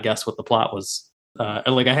could not guess what the plot was.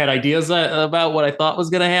 Like I had ideas about what I thought was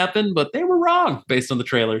going to happen, but they were wrong based on the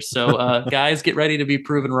trailers. So guys, get ready to be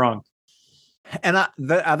proven wrong. And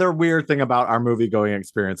the other weird thing about our movie going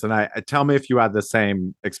experience, and I tell me if you had the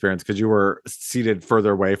same experience because you were seated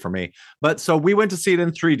further away from me. But so we went to see it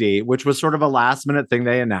in 3D, which was sort of a last minute thing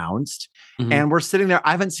they announced. And we're sitting there.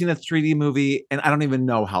 I haven't seen a 3D movie and I don't even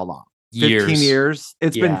know how long. 15 years.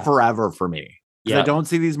 It's been forever for me. I don't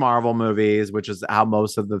see these Marvel movies, which is how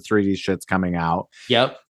most of the 3D shit's coming out.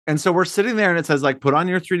 Yep. And so we're sitting there and it says like, put on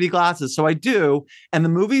your 3D glasses. So I do. And the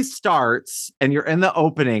movie starts and you're in the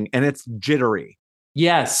opening and it's jittery.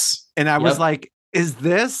 Yes. And I was like,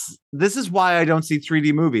 this is why I don't see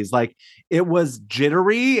 3D movies. Like it was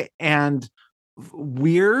jittery and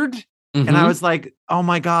weird. And I was like, oh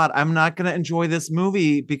my God, I'm not going to enjoy this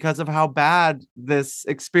movie because of how bad this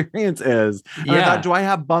experience is. And I thought, do I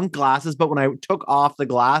have bunk glasses? But when I took off the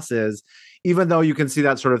glasses, even though you can see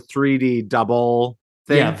that sort of 3D double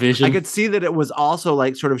thing, vision, I could see that it was also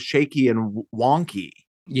like sort of shaky and wonky.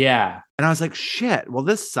 Yeah. And I was like, shit, well,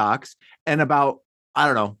 this sucks. And about, I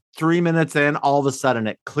don't know, 3 minutes in, all of a sudden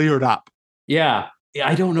it cleared up. Yeah.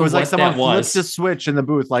 I don't know. It was like someone flipped a switch in the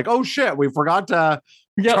booth, like, oh shit, we forgot to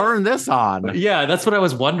turn this on. Yeah, that's what I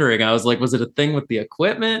was wondering. I was like, was it a thing with the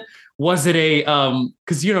equipment? Was it a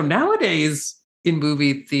because you know, nowadays in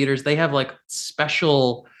movie theaters, they have like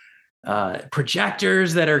special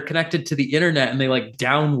projectors that are connected to the internet and they like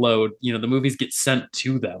download, you know, the movies get sent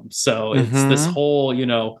to them. So it's this whole, you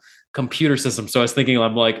know, computer system. So I was thinking,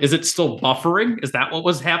 I'm like, is it still buffering? Is that what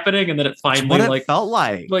was happening? And then it finally felt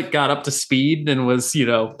like got up to speed and was, you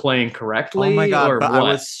know, playing correctly. Oh my God. But I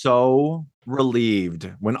was so relieved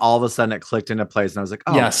when all of a sudden it clicked into place. And I was like,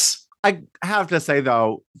 oh, yes. I have to say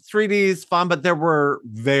though, 3D is fun, but there were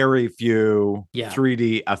very few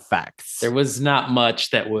 3D effects. There was not much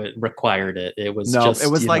that required it. It was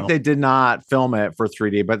they did not film it for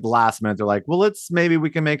 3D, but last minute they're like, well, maybe we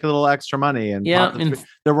can make a little extra money. And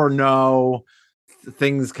there were no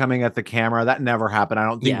things coming at the camera. That never happened. I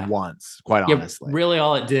don't think once, quite honestly. Really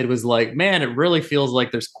all it did was like, man, it really feels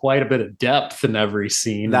like there's quite a bit of depth in every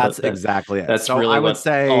scene. That's exactly it. That's so really I would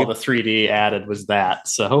say all the 3D added was that.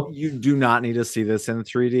 So you do not need to see this in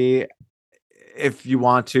 3D. If you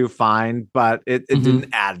want to, fine, but it didn't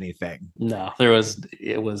add anything. No,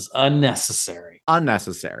 it was unnecessary.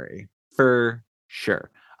 Unnecessary for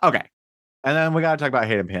sure. Okay. And then we got to talk about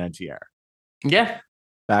Hayden Panettiere. Yeah.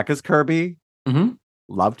 Back as Kirby.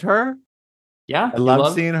 Loved her. Yeah. I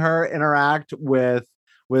loved seeing her interact with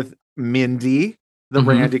Mindy. the Mhm.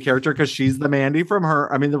 Randy character, because she's the Mandy from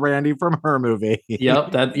her. I mean, the Randy from her movie.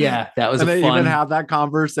 Yep. That was And a they fun. even have that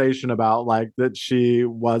conversation about like that she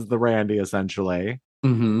was the Randy essentially.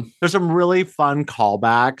 Mhm. There's some really fun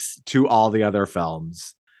callbacks to all the other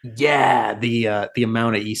films. Yeah, the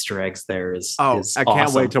amount of Easter eggs there is I can't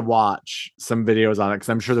awesome. wait to watch some videos on it because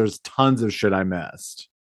I'm sure there's tons of shit I missed.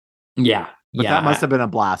 Yeah, But that must have been a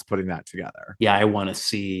blast putting that together. Yeah, I want to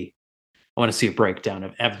see a breakdown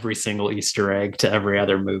of every single Easter egg to every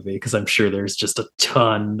other movie because I'm sure there's just a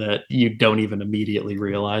ton that you don't even immediately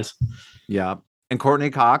realize. Yeah. And Courtney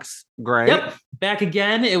Cox, great. Yep, back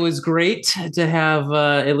again. It was great to have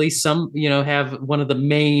at least some, have one of the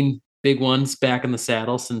main big ones back in the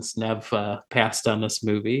saddle since Nev passed on this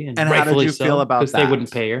movie, And how did rightfully you feel about because that? they wouldn't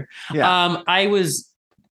pay her. Yeah. I was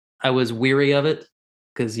weary of it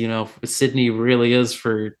because Sydney really is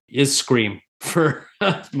Scream for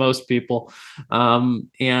most people,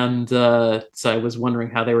 and so I was wondering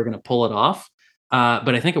how they were going to pull it off,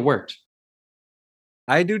 but I think it worked.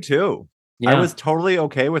 I do too. Yeah. I was totally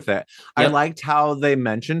okay with it. I liked how they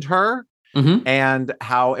mentioned her and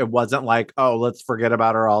how it wasn't like, oh, let's forget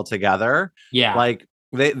about her altogether. Yeah. Like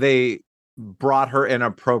they brought her in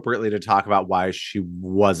appropriately to talk about why she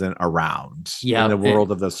wasn't around in the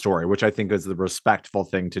world of the story, which I think is the respectful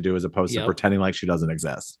thing to do as opposed to pretending like she doesn't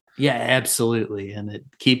exist. Yeah, absolutely. And it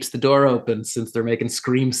keeps the door open since they're making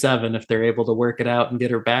Scream 7. If they're able to work it out and get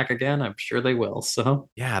her back again, I'm sure they will. So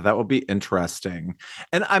yeah, that will be interesting.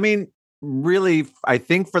 And I mean, really, I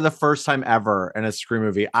think for the first time ever in a Scream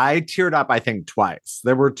movie, I teared up, I think, twice.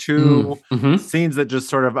 There were two scenes that just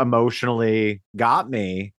sort of emotionally got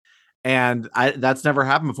me. And that's never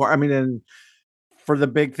happened before. I mean, and for the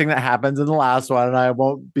big thing that happens in the last one, and I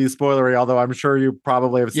won't be spoilery, although I'm sure you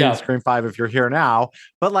probably have seen Scream 5 if you're here now.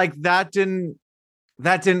 But like that didn't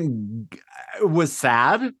it was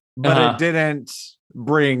sad, but it didn't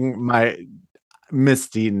bring my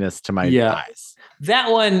mistiness to my eyes. That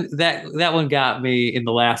one got me in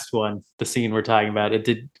the last one, the scene we're talking about. It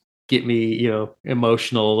did get me,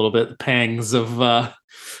 emotional a little bit, the pangs of a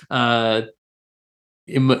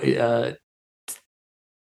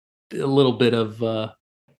little bit of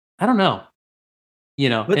I don't know,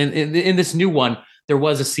 but, and in this new one there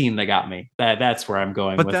was a scene that got me. That's where I'm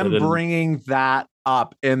going. But with them it. bringing that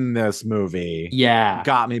up in this movie,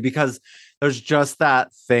 got me because there's just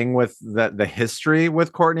that thing with the history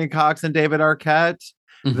with Courtney Cox and David Arquette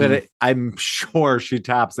that I'm sure she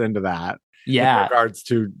taps into that. In regards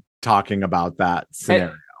to talking about that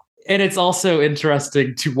scenario. And it's also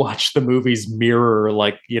interesting to watch the movies mirror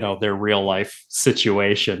their real life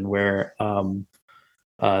situation where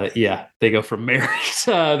they go from married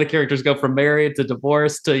the characters go from married to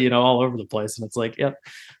divorced to all over the place, and it's like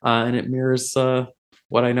and it mirrors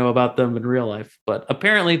what I know about them in real life. But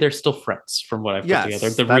apparently they're still friends from what I've put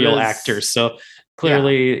together. The real actors, so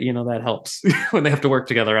clearly that helps when they have to work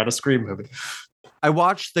together on a Scream movie. I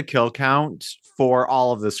watched the kill count for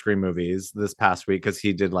all of the Scream movies this past week because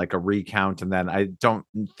he did like a recount, and then I don't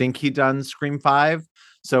think he done Scream 5.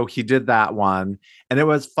 So he did that one, and it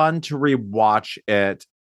was fun to rewatch it.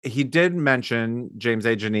 He did mention, James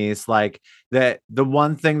A. Janice, like that the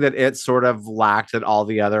one thing that it sort of lacked that all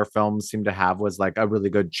the other films seemed to have was like a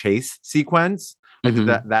really good chase sequence. Like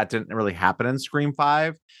that didn't really happen in Scream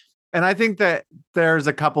 5. And I think that there's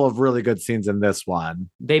a couple of really good scenes in this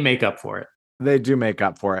one. They make up for it. They do make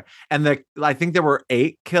up for it. And I think there were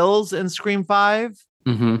 8 kills in Scream 5,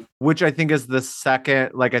 which I think is the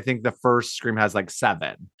second. Like, I think the first Scream has like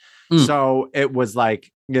 7. So it was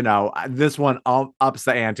like, this one ups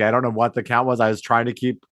the ante. I don't know what the count was. I was trying to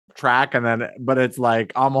keep track, but it's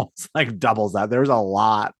like almost like doubles that. There's a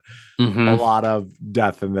lot of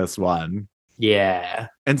death in this one. Yeah.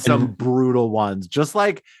 And some brutal ones. Just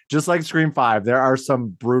like Scream 5, there are some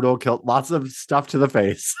brutal lots of stuff to the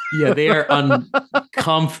face. Yeah, they are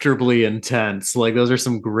uncomfortably intense. Like, those are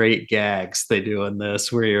some great gags they do in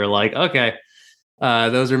this where you're like, okay,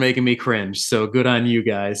 those are making me cringe. So good on you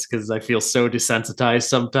guys, because I feel so desensitized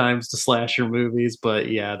sometimes to slasher movies.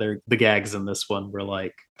 But yeah, the gags in this one were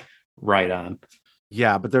like right on.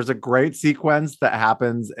 Yeah, but there's a great sequence that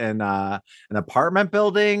happens in an apartment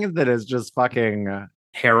building that is just fucking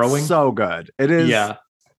harrowing. So good. It is. Yeah.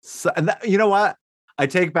 So, and you know what? I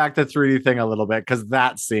take back the 3D thing a little bit because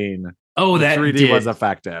that scene. Oh, that 3D was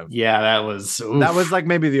effective. Yeah, that was. Oof. That was like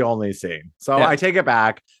maybe the only scene. So I take it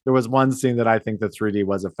back. There was one scene that I think the 3D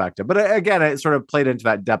was effective, but again, it sort of played into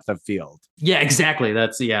that depth of field. Yeah, exactly.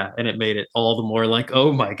 And it made it all the more like,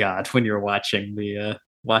 oh my god, when you're watching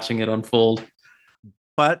it unfold.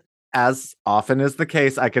 But as often is the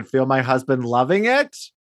case, I could feel my husband loving it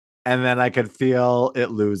and then I could feel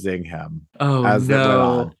it losing him Oh as it went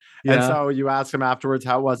on. no. And Yeah. so you ask him afterwards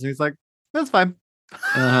how it was, and he's like, "That's fine."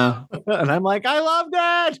 Uh-huh. And I'm like, "I loved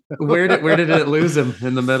it." Where did it lose him?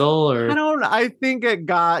 In the middle or I think it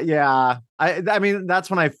got, yeah. I mean, that's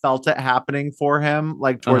when I felt it happening for him,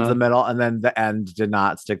 like towards the middle, and then the end did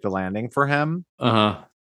not stick the landing for him. Uh-huh.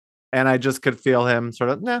 And I just could feel him sort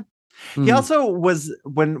of, nah. He Mm. also was,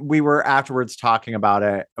 when we were afterwards talking about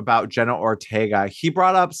it, about Jenna Ortega, he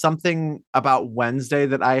brought up something about Wednesday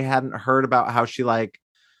that I hadn't heard about, how she like,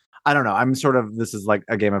 I don't know. I'm sort of, this is like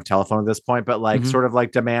a game of telephone at this point, but like Mhm. sort of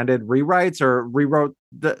like demanded rewrites or rewrote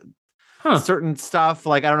the Huh. certain stuff.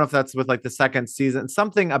 Like, I don't know if that's with like the second season,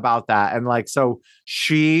 something about that. And like, so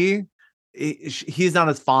he's not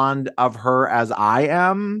as fond of her as I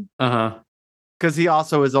am. Uh-huh. Because he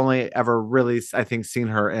also has only ever really, I think, seen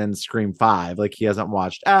her in Scream 5. Like, he hasn't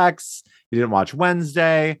watched X. He didn't watch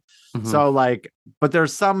Wednesday. Mhm. So like, but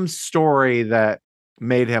there's some story that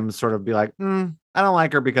made him sort of be like, I don't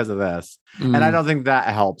like her because of this. And I Mm. don't think that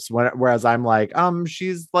helps. Whereas I'm like,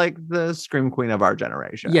 she's like the Scream Queen of our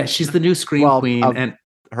generation. Yeah, she's the new Scream Well, Queen, of and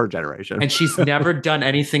her generation. she's never done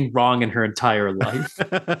anything wrong in her entire life.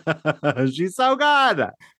 She's so good.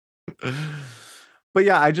 But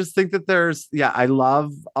yeah, I just think that I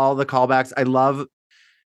love all the callbacks.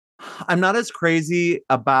 I'm not as crazy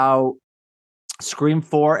about Scream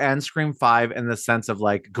 4 and Scream 5 in the sense of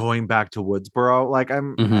like going back to Woodsboro. Like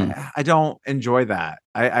Mhm. I don't enjoy that.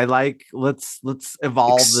 I like, let's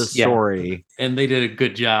evolve the Yeah. story. And they did a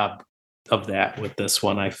good job of that with this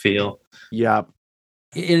one, I feel. Yep.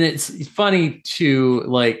 And it's funny too,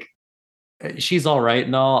 like, she's all right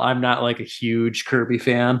and all. I'm not like a huge Kirby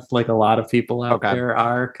fan, like a lot of people out Okay. there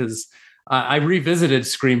are, because I revisited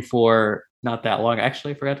Scream 4 not that long.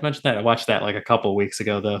 Actually, I forgot to mention that. I watched that like a couple weeks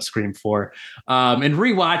ago, though, Scream 4. And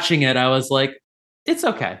rewatching it, I was like, it's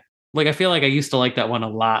okay. Like, I feel like I used to like that one a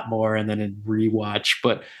lot more, and then in rewatch,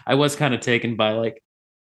 but I was kind of taken by like,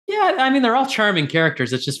 yeah, I mean, they're all charming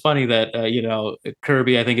characters. It's just funny that,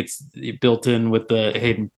 Kirby, I think it's built in with the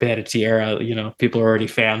Hayden Panettiere, people are already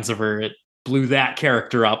fans of her. It blew that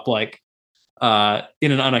character up like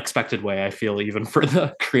in an unexpected way, I feel, even for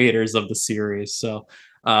the creators of the series. So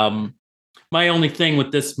my only thing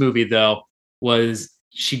with this movie, though, was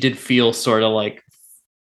she did feel sort of like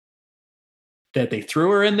that they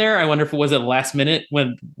threw her in there. I wonder if it was at the last minute.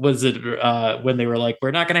 When they were like,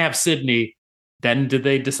 we're not going to have Sydney. Then did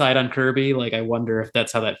they decide on Kirby? Like, I wonder if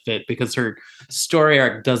that's how that fit, because her story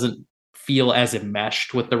arc doesn't feel as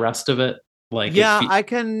enmeshed with the rest of it. Like, Yeah, I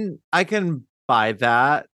can buy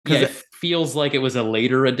that. Yeah, it feels like it was a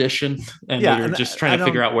later edition, and Yeah, they were and just trying to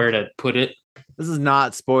figure out where to put it. This is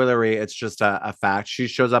not spoilery. It's just a fact. She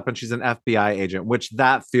shows up and she's an FBI agent, which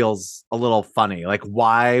that feels a little funny. Like,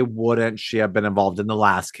 why wouldn't she have been involved in the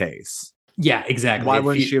last case? Yeah, exactly. Why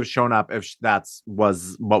wouldn't she have shown up if that's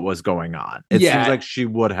was what was going on? It seems like she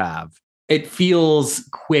would have. It feels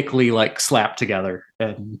quickly like slapped together,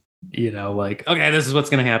 and like, okay, this is what's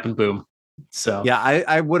going to happen. Boom. So yeah,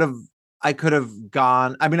 I could have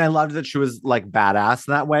gone. I mean, I loved that she was like badass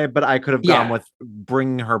in that way, but I could have gone with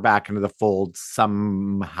bringing her back into the fold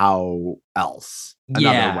somehow else,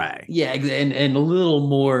 another way. Yeah, and a little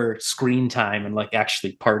more screen time and like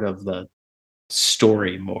actually part of the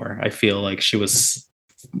story more. I feel like she was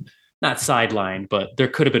not sidelined, but there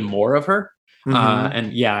could have been more of her.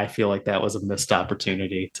 And yeah, I feel like that was a missed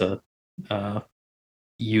opportunity to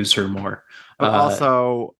use her more. But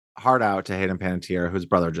also, heart out to Hayden Panettiere, whose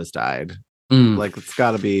brother just died. Like, it's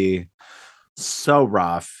got to be so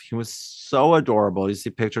rough. He was so adorable. You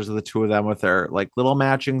see pictures of the two of them with their like little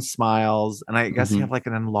matching smiles, and I guess he had like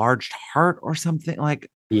an enlarged heart or something. Like,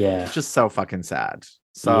 it's just so fucking sad.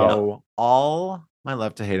 So all my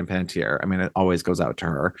love to Hayden Panettiere. I mean, it always goes out to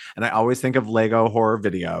her, and I always think of Lego horror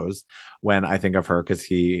videos when I think of her, because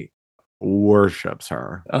he worships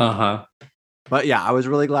her. But yeah, I was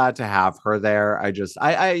really glad to have her there. I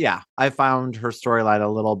found her storyline a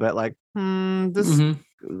little bit like, this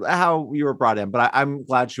how you were brought in, but I'm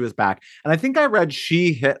glad she was back. And I think I read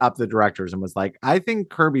she hit up the directors and was like, I think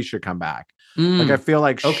Kirby should come back. Like, I feel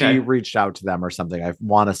like she reached out to them or something. I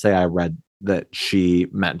want to say I read that she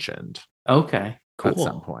mentioned. Okay, cool. At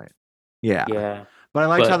some point. Yeah. But I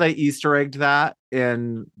liked how they Easter egged that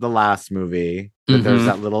in the last movie. That there's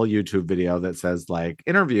that little YouTube video that says like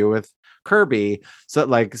interview with Kirby.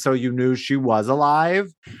 So you knew she was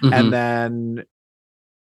alive, and then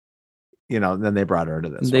then they brought her to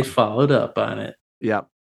this. They followed up on it. Yep.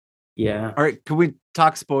 Yeah. All right. Can we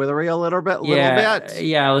talk spoilery a little bit?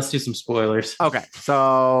 Yeah. Let's do some spoilers. Okay.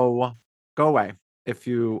 So go away if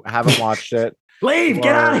you haven't watched it. Leave.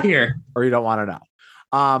 Get out of here. Or you don't want to know.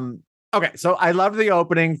 Okay, so I loved the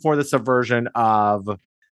opening for the subversion of,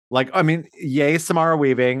 like, I mean, yay, Samara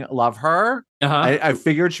Weaving, love her. Uh-huh. I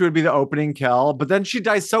figured she would be the opening kill, but then she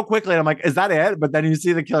dies so quickly. And I'm like, is that it? But then you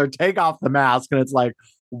see the killer take off the mask, and it's like,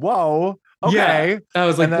 whoa, okay. Yeah. I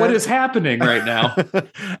was like, And what then- is happening right now?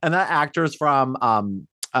 And that actor's from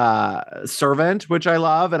Servant, which I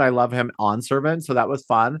love, and I love him on Servant, so that was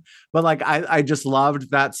fun. But like, I just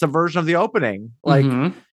loved that subversion of the opening. Like,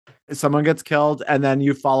 Mhm. someone gets killed, and then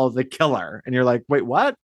you follow the killer, and you're like, wait,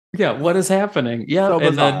 what? Yeah, what is happening? Yeah, So and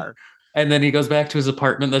bizarre. then he goes back to his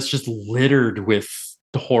apartment that's just littered with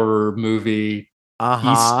horror movie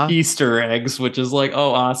Uh-huh. Easter eggs, which is like,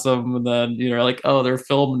 oh, awesome. And then you're like, oh, they're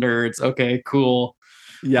film nerds. Okay, cool.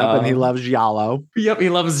 Yep, and he Um, loves Giallo. Yep, he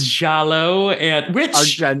loves Giallo, and which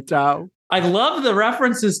Argento. I love the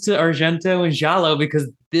references to Argento and Giallo because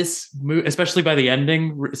this movie, especially by the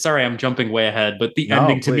ending. Sorry, I'm jumping way ahead, but the No,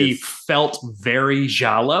 ending to me please. felt very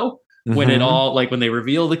Giallo when it Mhm. all, like when they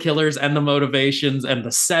reveal the killers and the motivations and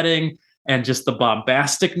the setting and just the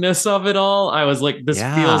bombasticness of it all. I was like, this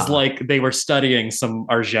Yeah. feels like they were studying some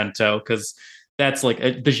Argento because that's like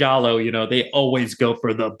the Giallo, they always go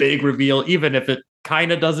for the big reveal, even if it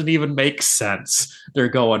kind of doesn't even make sense. They're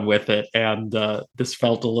going with it. And this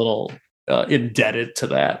felt a little indebted to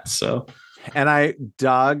that. So, And I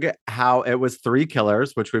dug how it was 3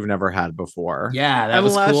 killers, which we've never had before. yeah, that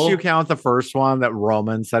Unless was cool. you count the first one that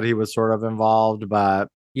Roman said he was sort of involved, but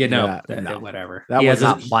No, no. whatever. that He was has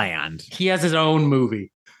not his- planned. He has his own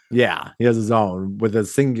movie. Yeah, he has his own with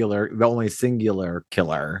the only singular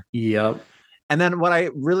killer. Yep. And then what I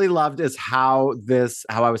really loved is how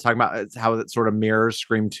I was talking about, is how it sort of mirrors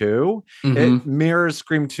Scream 2. Mhm. It mirrors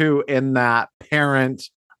Scream 2 in that parent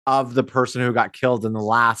of the person who got killed in the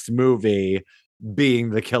last movie being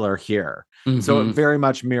the killer here. So it Mhm. very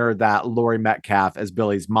much mirrored that Laurie Metcalf as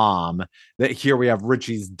Billy's mom, that here we have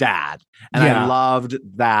Richie's dad. And Yeah. I loved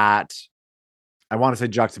that. I want to say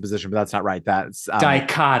juxtaposition, but that's not right. That's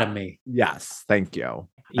Dichotomy. yes, thank you.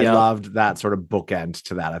 I Yep. loved that sort of bookend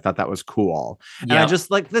to that. I thought that was cool. And I Yep. just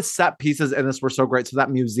like the set pieces in this were so great. So that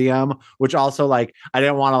museum, which also like, I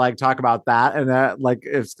didn't want to like talk about that. And that like,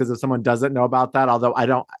 it's because if someone doesn't know about that, although I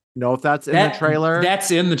don't know if that's in the trailer. That's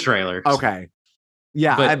in the trailer. Okay.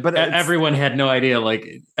 Yeah. But, it's- everyone had no idea. Like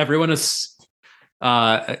everyone is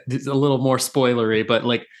it's a little more spoilery, but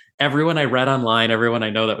like everyone I read online, everyone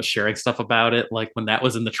I know that was sharing stuff about it, like when that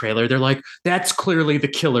was in the trailer, they're like, that's clearly the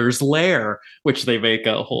killer's lair, which they make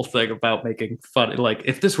a whole thing about making fun. Like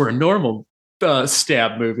if this were a normal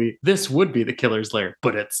stab movie, this would be the killer's lair,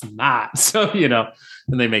 but it's not. So,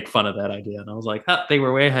 and they make fun of that idea. And I was like, they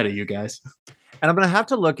were way ahead of you guys. And I'm going to have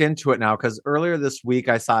to look into it now because earlier this week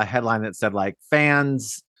I saw a headline that said like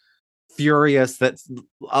fans furious that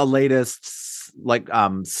a latest like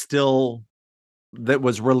still that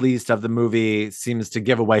was released of the movie seems to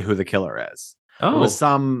give away who the killer is. There was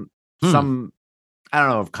some I don't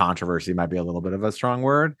know if controversy might be a little bit of a strong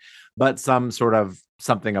word, but some sort of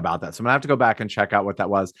something about that. So I'm gonna have to go back and check out what that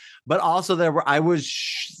was. But also I was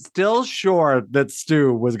still sure that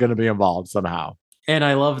Stu was going to be involved somehow. And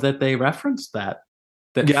I love that they referenced that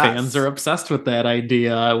Yes. fans are obsessed with that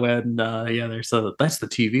idea when they said that's the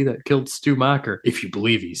TV that killed Stu Macher, if you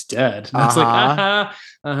believe he's dead. And it's like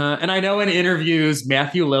and I know in interviews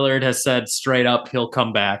Matthew Lillard has said straight up he'll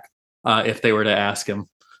come back if they were to ask him.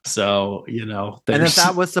 So And if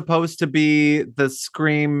that was supposed to be the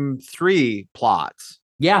Scream 3 plot,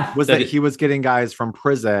 was that he was getting guys from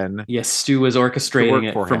prison. Yes, Stu was orchestrating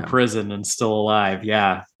it for from him. prison and still alive.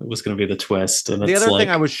 Yeah, it was going to be the twist. And The it's other like, thing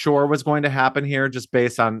I was sure was going to happen here, just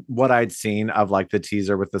based on what I'd seen of like the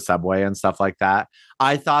teaser with the subway and stuff like that,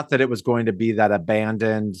 I thought that it was going to be that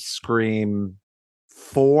abandoned Scream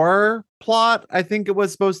 4 plot. I think it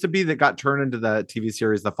was supposed to be that got turned into the TV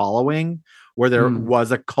series The Following, where there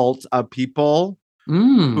was a cult of people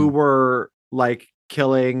who were like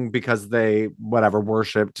killing because they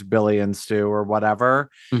worshipped Billy and Stu or whatever.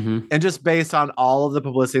 And just based on all of the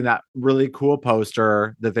publicity in that really cool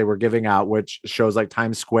poster that they were giving out, which shows like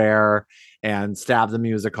Times Square and Stab the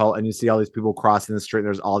Musical, and you see all these people crossing the street and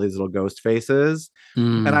there's all these little ghost faces.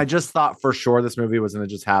 And I just thought for sure this movie was going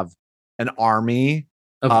to just have an army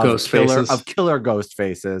of ghost faces, of killer ghost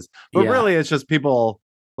faces, but really it's just people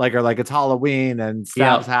are like, it's Halloween and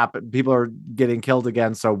stabs happen, people are getting killed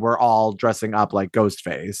again, so we're all dressing up like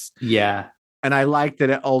Ghostface. And I like that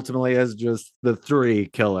it ultimately is just the 3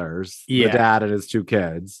 killers, the dad and his 2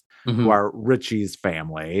 kids, who are Richie's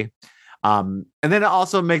family. And then it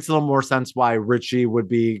also makes a little more sense why Richie would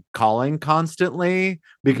be calling constantly,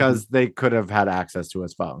 because they could have had access to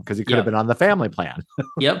his phone because he could have been on the family plan.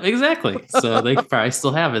 Yep, exactly. So they probably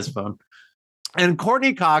still have his phone. And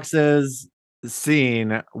Courtney Cox's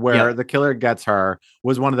scene where Yeah. the killer gets her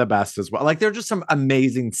was one of the best as well. Like there are just some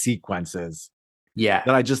amazing sequences Yeah.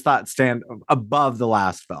 that I just thought stand above the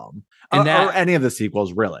last film And or any of the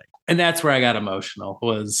sequels, really. And that's where I got emotional,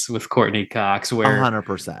 was with Courtney Cox, where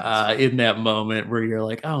 100%. in that moment where you're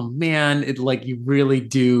like, oh man, it like you really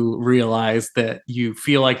do realize that you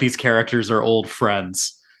feel like these characters are old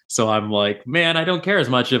friends. So I'm like, man, I don't care as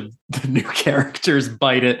much if the new characters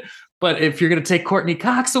bite it. But if you're going to take Courtney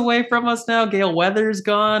Cox away from us now, Gail Weathers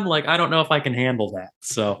gone, like, I don't know if I can handle that.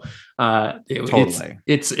 So Totally.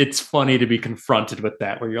 it's funny to be confronted with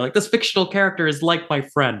that, where you're like, this fictional character is like my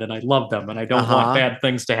friend and I love them and I don't want bad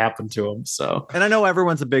things to happen to him. So, and I know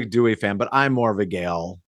everyone's a big Dewey fan, but I'm more of a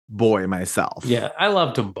Gail boy myself. yeah, I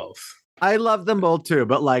loved them both. I love them both too,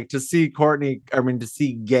 but like to see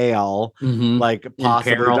Gail like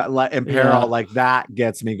possibly in peril, like that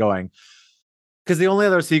gets me going. Because the only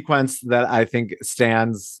other sequence that I think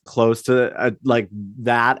stands close to like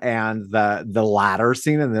that and the latter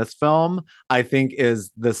scene in this film, I think, is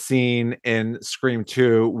the scene in Scream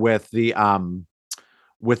 2 with the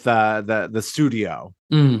studio.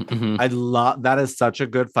 Mm-hmm. I love that. Is such a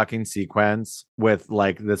good fucking sequence with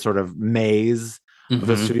like the sort of maze of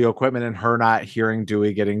the studio equipment and her not hearing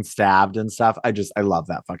Dewey getting stabbed and stuff. I love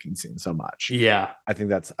that fucking scene so much. Yeah, I think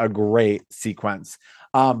that's a great sequence.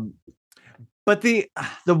 But the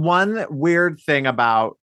one weird thing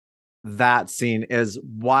about that scene is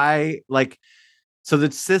why, like, so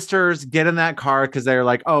the sisters get in that car because they're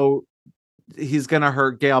like, oh, he's gonna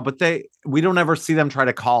hurt Gail, but we don't ever see them try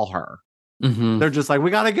to call her. They're just like,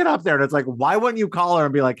 we gotta get up there. And it's like, why wouldn't you call her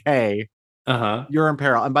and be like, hey, you're in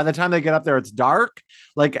peril? And by the time they get up there, it's dark.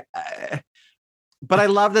 Like, but I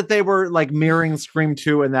love that they were like mirroring Scream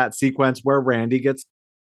 2 in that sequence where Randy gets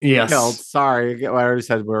killed. Sorry, I already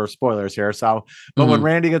said we were spoilers here. So, but when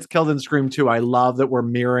Randy gets killed in Scream 2, I love that we're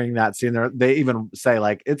mirroring that scene there. They even say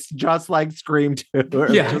like it's just like Scream 2.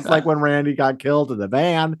 It's just like when Randy got killed in the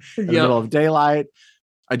van in the middle of daylight.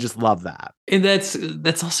 I just love that. And that's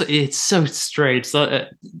also, it's so strange. So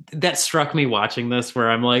that struck me watching this, where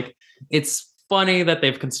I'm like, it's funny that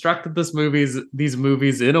they've constructed these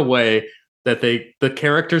movies in a way that the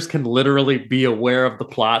characters can literally be aware of the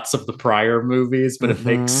plots of the prior movies, but it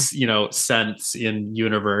makes, sense in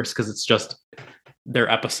universe because it's just their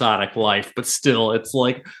episodic life. But still, it's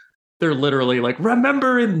like they're literally like,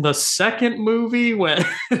 remember in the second movie when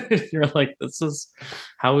you're like, this is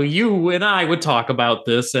how you and I would talk about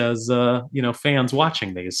this as fans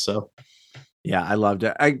watching these. So yeah, I loved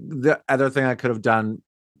it. The other thing I could have done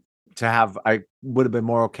I would have been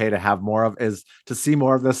more okay to have more of is to see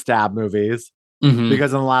more of the stab movies,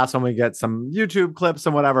 because in the last one we get some YouTube clips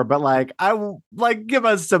and whatever, but like give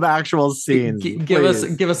us some actual scenes. Give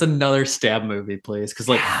us another stab movie, please, because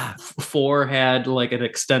like 4 had like an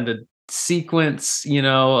extended sequence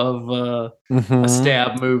of a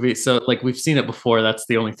stab movie, so like we've seen it before. That's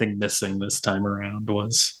the only thing missing this time around,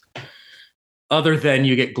 was other than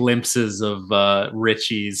you get glimpses of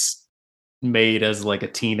Richie's made as like a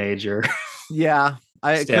teenager. Yeah,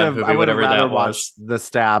 I would have rather watched the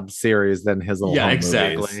Stab series than his little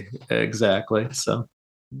exactly. So,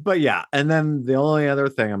 but yeah, and then the only other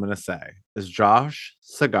thing I'm gonna say is Josh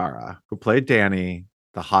Segarra, who played Danny,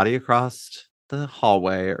 the hottie across the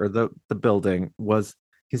hallway or the building,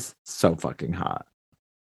 he's so fucking hot.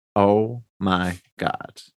 Oh my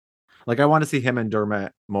god. Like, I want to see him and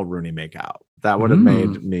Dermot Mulroney make out. That would have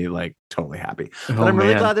made me like totally happy. But I'm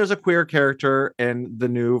really glad there's a queer character in the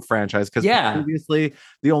new franchise, because previously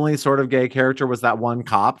the only sort of gay character was that one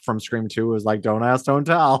cop from Scream 2 who was like, don't ask, don't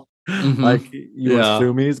tell. Like, you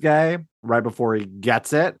assume he's gay right before he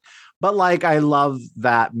gets it. But like, I love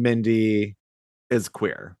that Mindy is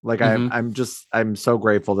queer. Like, I'm so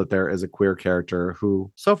grateful that there is a queer character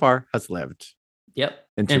who so far has lived. Yep.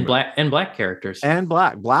 And black characters. And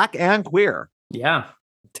black and queer. Yeah.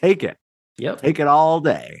 Take it. Yep. Take it all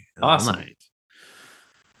day. Awesome. All night.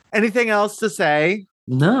 Anything else to say?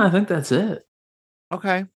 No, I think that's it.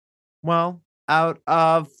 Okay. Well, out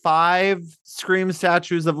of 5 Scream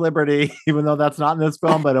Statues of Liberty, even though that's not in this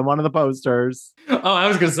film, but in one of the posters. Oh, I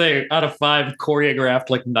was gonna say out of 5 choreographed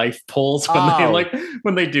like knife pulls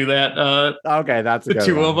when they do that. Okay, that's a good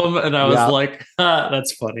 2 one. of them, and I was like,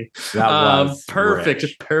 that's funny. That was perfect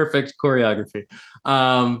choreography.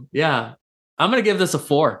 Yeah, I'm gonna give this a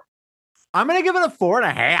 4. I'm gonna give it a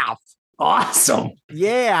 4.5. Awesome.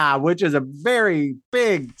 Yeah, which is a very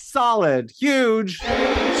big, solid, huge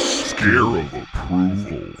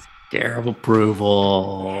Scare of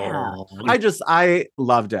approval. Yeah. I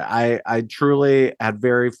loved it. I truly had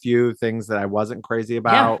very few things that I wasn't crazy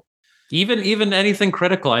about. Even anything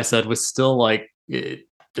critical I said was still like,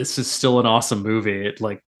 this is still an awesome movie. It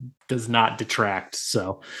like does not detract.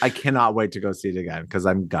 So I cannot wait to go see it again because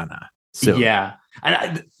I'm gonna soon. yeah,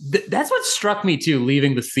 and that's what struck me too.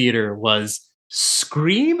 Leaving the theater was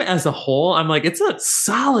Scream as a whole. I'm like, it's a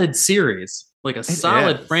solid series, like a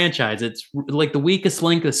solid is. franchise. It's like the weakest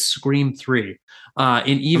link is Scream 3. And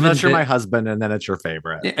even Unless you're my husband, and then it's your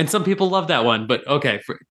favorite. and some people love that one, but okay,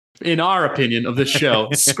 in our opinion of the show,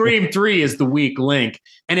 Scream 3 is the weak link,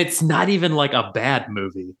 and it's not even like a bad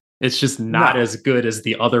movie. It's just not as good as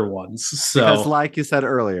the other ones. So, because like you said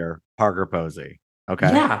earlier, Parker Posey.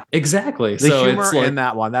 Okay. Yeah, exactly. The so humor it's like, in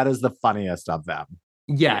that one, that is the funniest of them.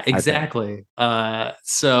 yeah, exactly.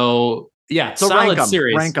 So yeah, So solid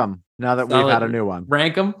series. Rank them now that we've had a new one.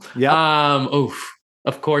 Rank them. Yeah.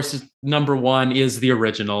 Of course, number one is the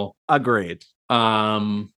original. Agreed.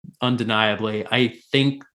 Undeniably. I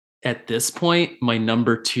think at this point, my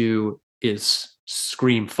number two is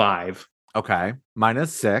Scream 5. Okay.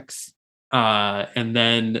 -6. And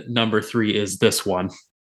then number 3 is this one.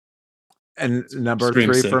 And number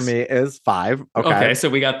Scream 3 6. for me is 5. Okay, so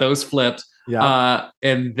we got those flipped. Yeah.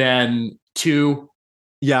 And then 2,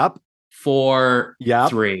 Yep. 4, Yep.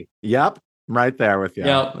 3. Yep. Right there with you.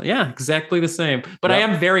 Yeah, exactly the same. But I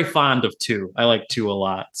am very fond of 2. I like 2 a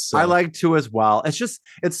lot. So. I like 2 as well.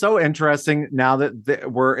 It's so interesting now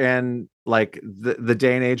that we're in like the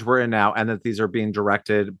day and age we're in now, and that these are being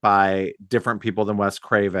directed by different people than Wes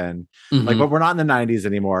Craven. Mm-hmm. Like, but we're not in the 90s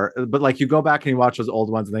anymore. But like, you go back and you watch those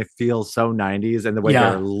old ones, and they feel so 90s, and the way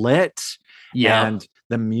they're lit, and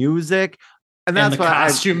the music, and that's the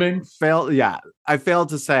costuming. I failed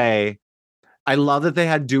to say. I love that they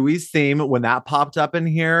had Dewey's theme when that popped up in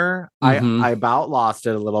here. Mm-hmm. I about lost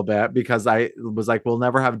it a little bit because I was like, we'll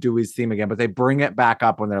never have Dewey's theme again, but they bring it back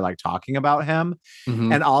up when they're like talking about him.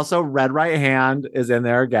 Mm-hmm. And also Red Right Hand is in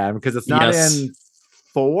there again because it's not in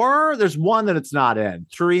 4. There's one that it's not in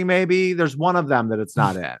 3. Maybe there's one of them that it's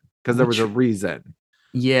not in because there was a reason.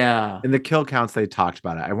 Yeah. In the kill counts, they talked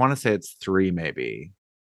about it. I want to say it's 3 maybe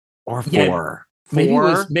or 4. Yeah.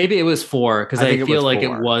 Maybe it was 4 because I feel like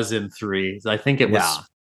 4. it was in 3. I think it was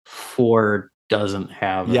 4 doesn't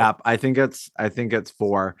have it. Yeah, I think it's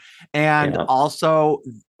 4. And also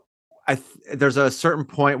there's a certain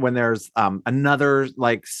point when there's another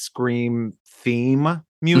like Scream theme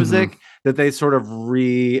music that they sort of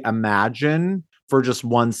reimagine for just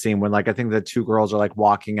one scene when like I think the 2 girls are like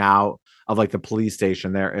walking out of like the police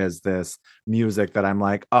station. There is this music that I'm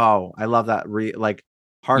like, oh, I love that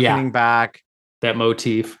harkening back. That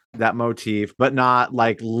motif, but not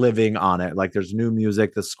like living on it. Like there's new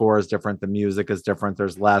music. The score is different. The music is different.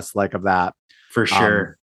 There's less like of that. For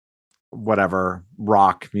sure. Whatever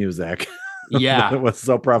rock music. Yeah. It was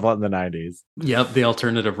so prevalent in the 90s. Yep. The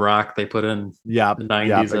alternative rock they put in the 90s.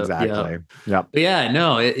 Yep, exactly. Yep. But yeah,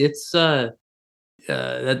 no, it's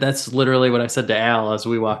that's literally what I said to Al as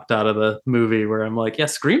we walked out of the movie where I'm like, yeah,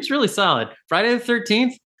 Scream's really solid. Friday the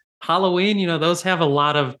 13th. Halloween, those have a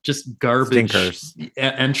lot of just garbage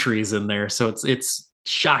entries in there. So it's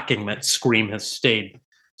shocking that Scream has stayed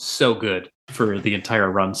so good for the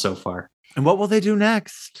entire run so far. And what will they do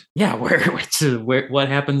next? Yeah, what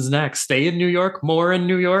happens next? Stay in New York, more in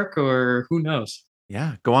New York, or who knows?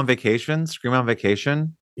 Yeah, go on vacation, Scream on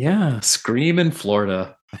vacation. Yeah, Scream in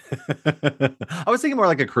Florida. I was thinking more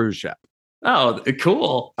like a cruise ship. Oh,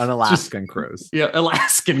 cool. An Alaskan cruise. Yeah,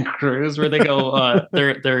 Alaskan cruise where they go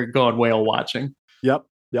they're going whale watching. Yep.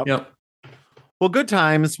 Well, good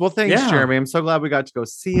times. Well, thanks, Jeremy. I'm so glad we got to go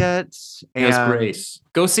see it. That's great.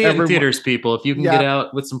 Go see it in theaters, people. If you can get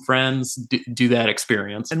out with some friends, do that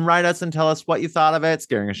experience. And write us and tell us what you thought of it.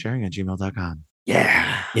 scaringandSharing@gmail.com.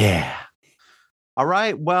 Yeah. All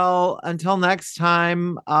right. Well, until next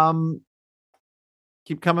time,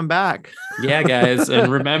 keep coming back. Yeah, guys.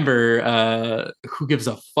 And remember, who gives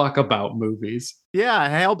a fuck about movies? Yeah,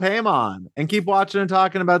 hail Paimon. And keep watching and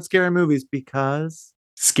talking about scary movies because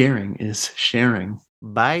scaring is sharing.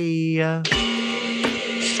 Bye.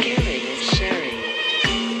 Scaring is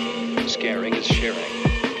sharing. Scaring is sharing.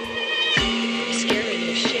 Scaring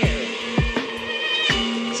is sharing.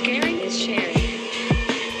 Scaring is sharing. Scaring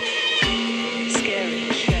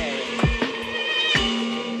is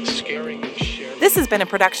sharing. Scaring is sharing. This has been a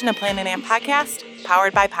production of Planet Amp Podcast,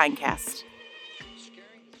 powered by Pinecast.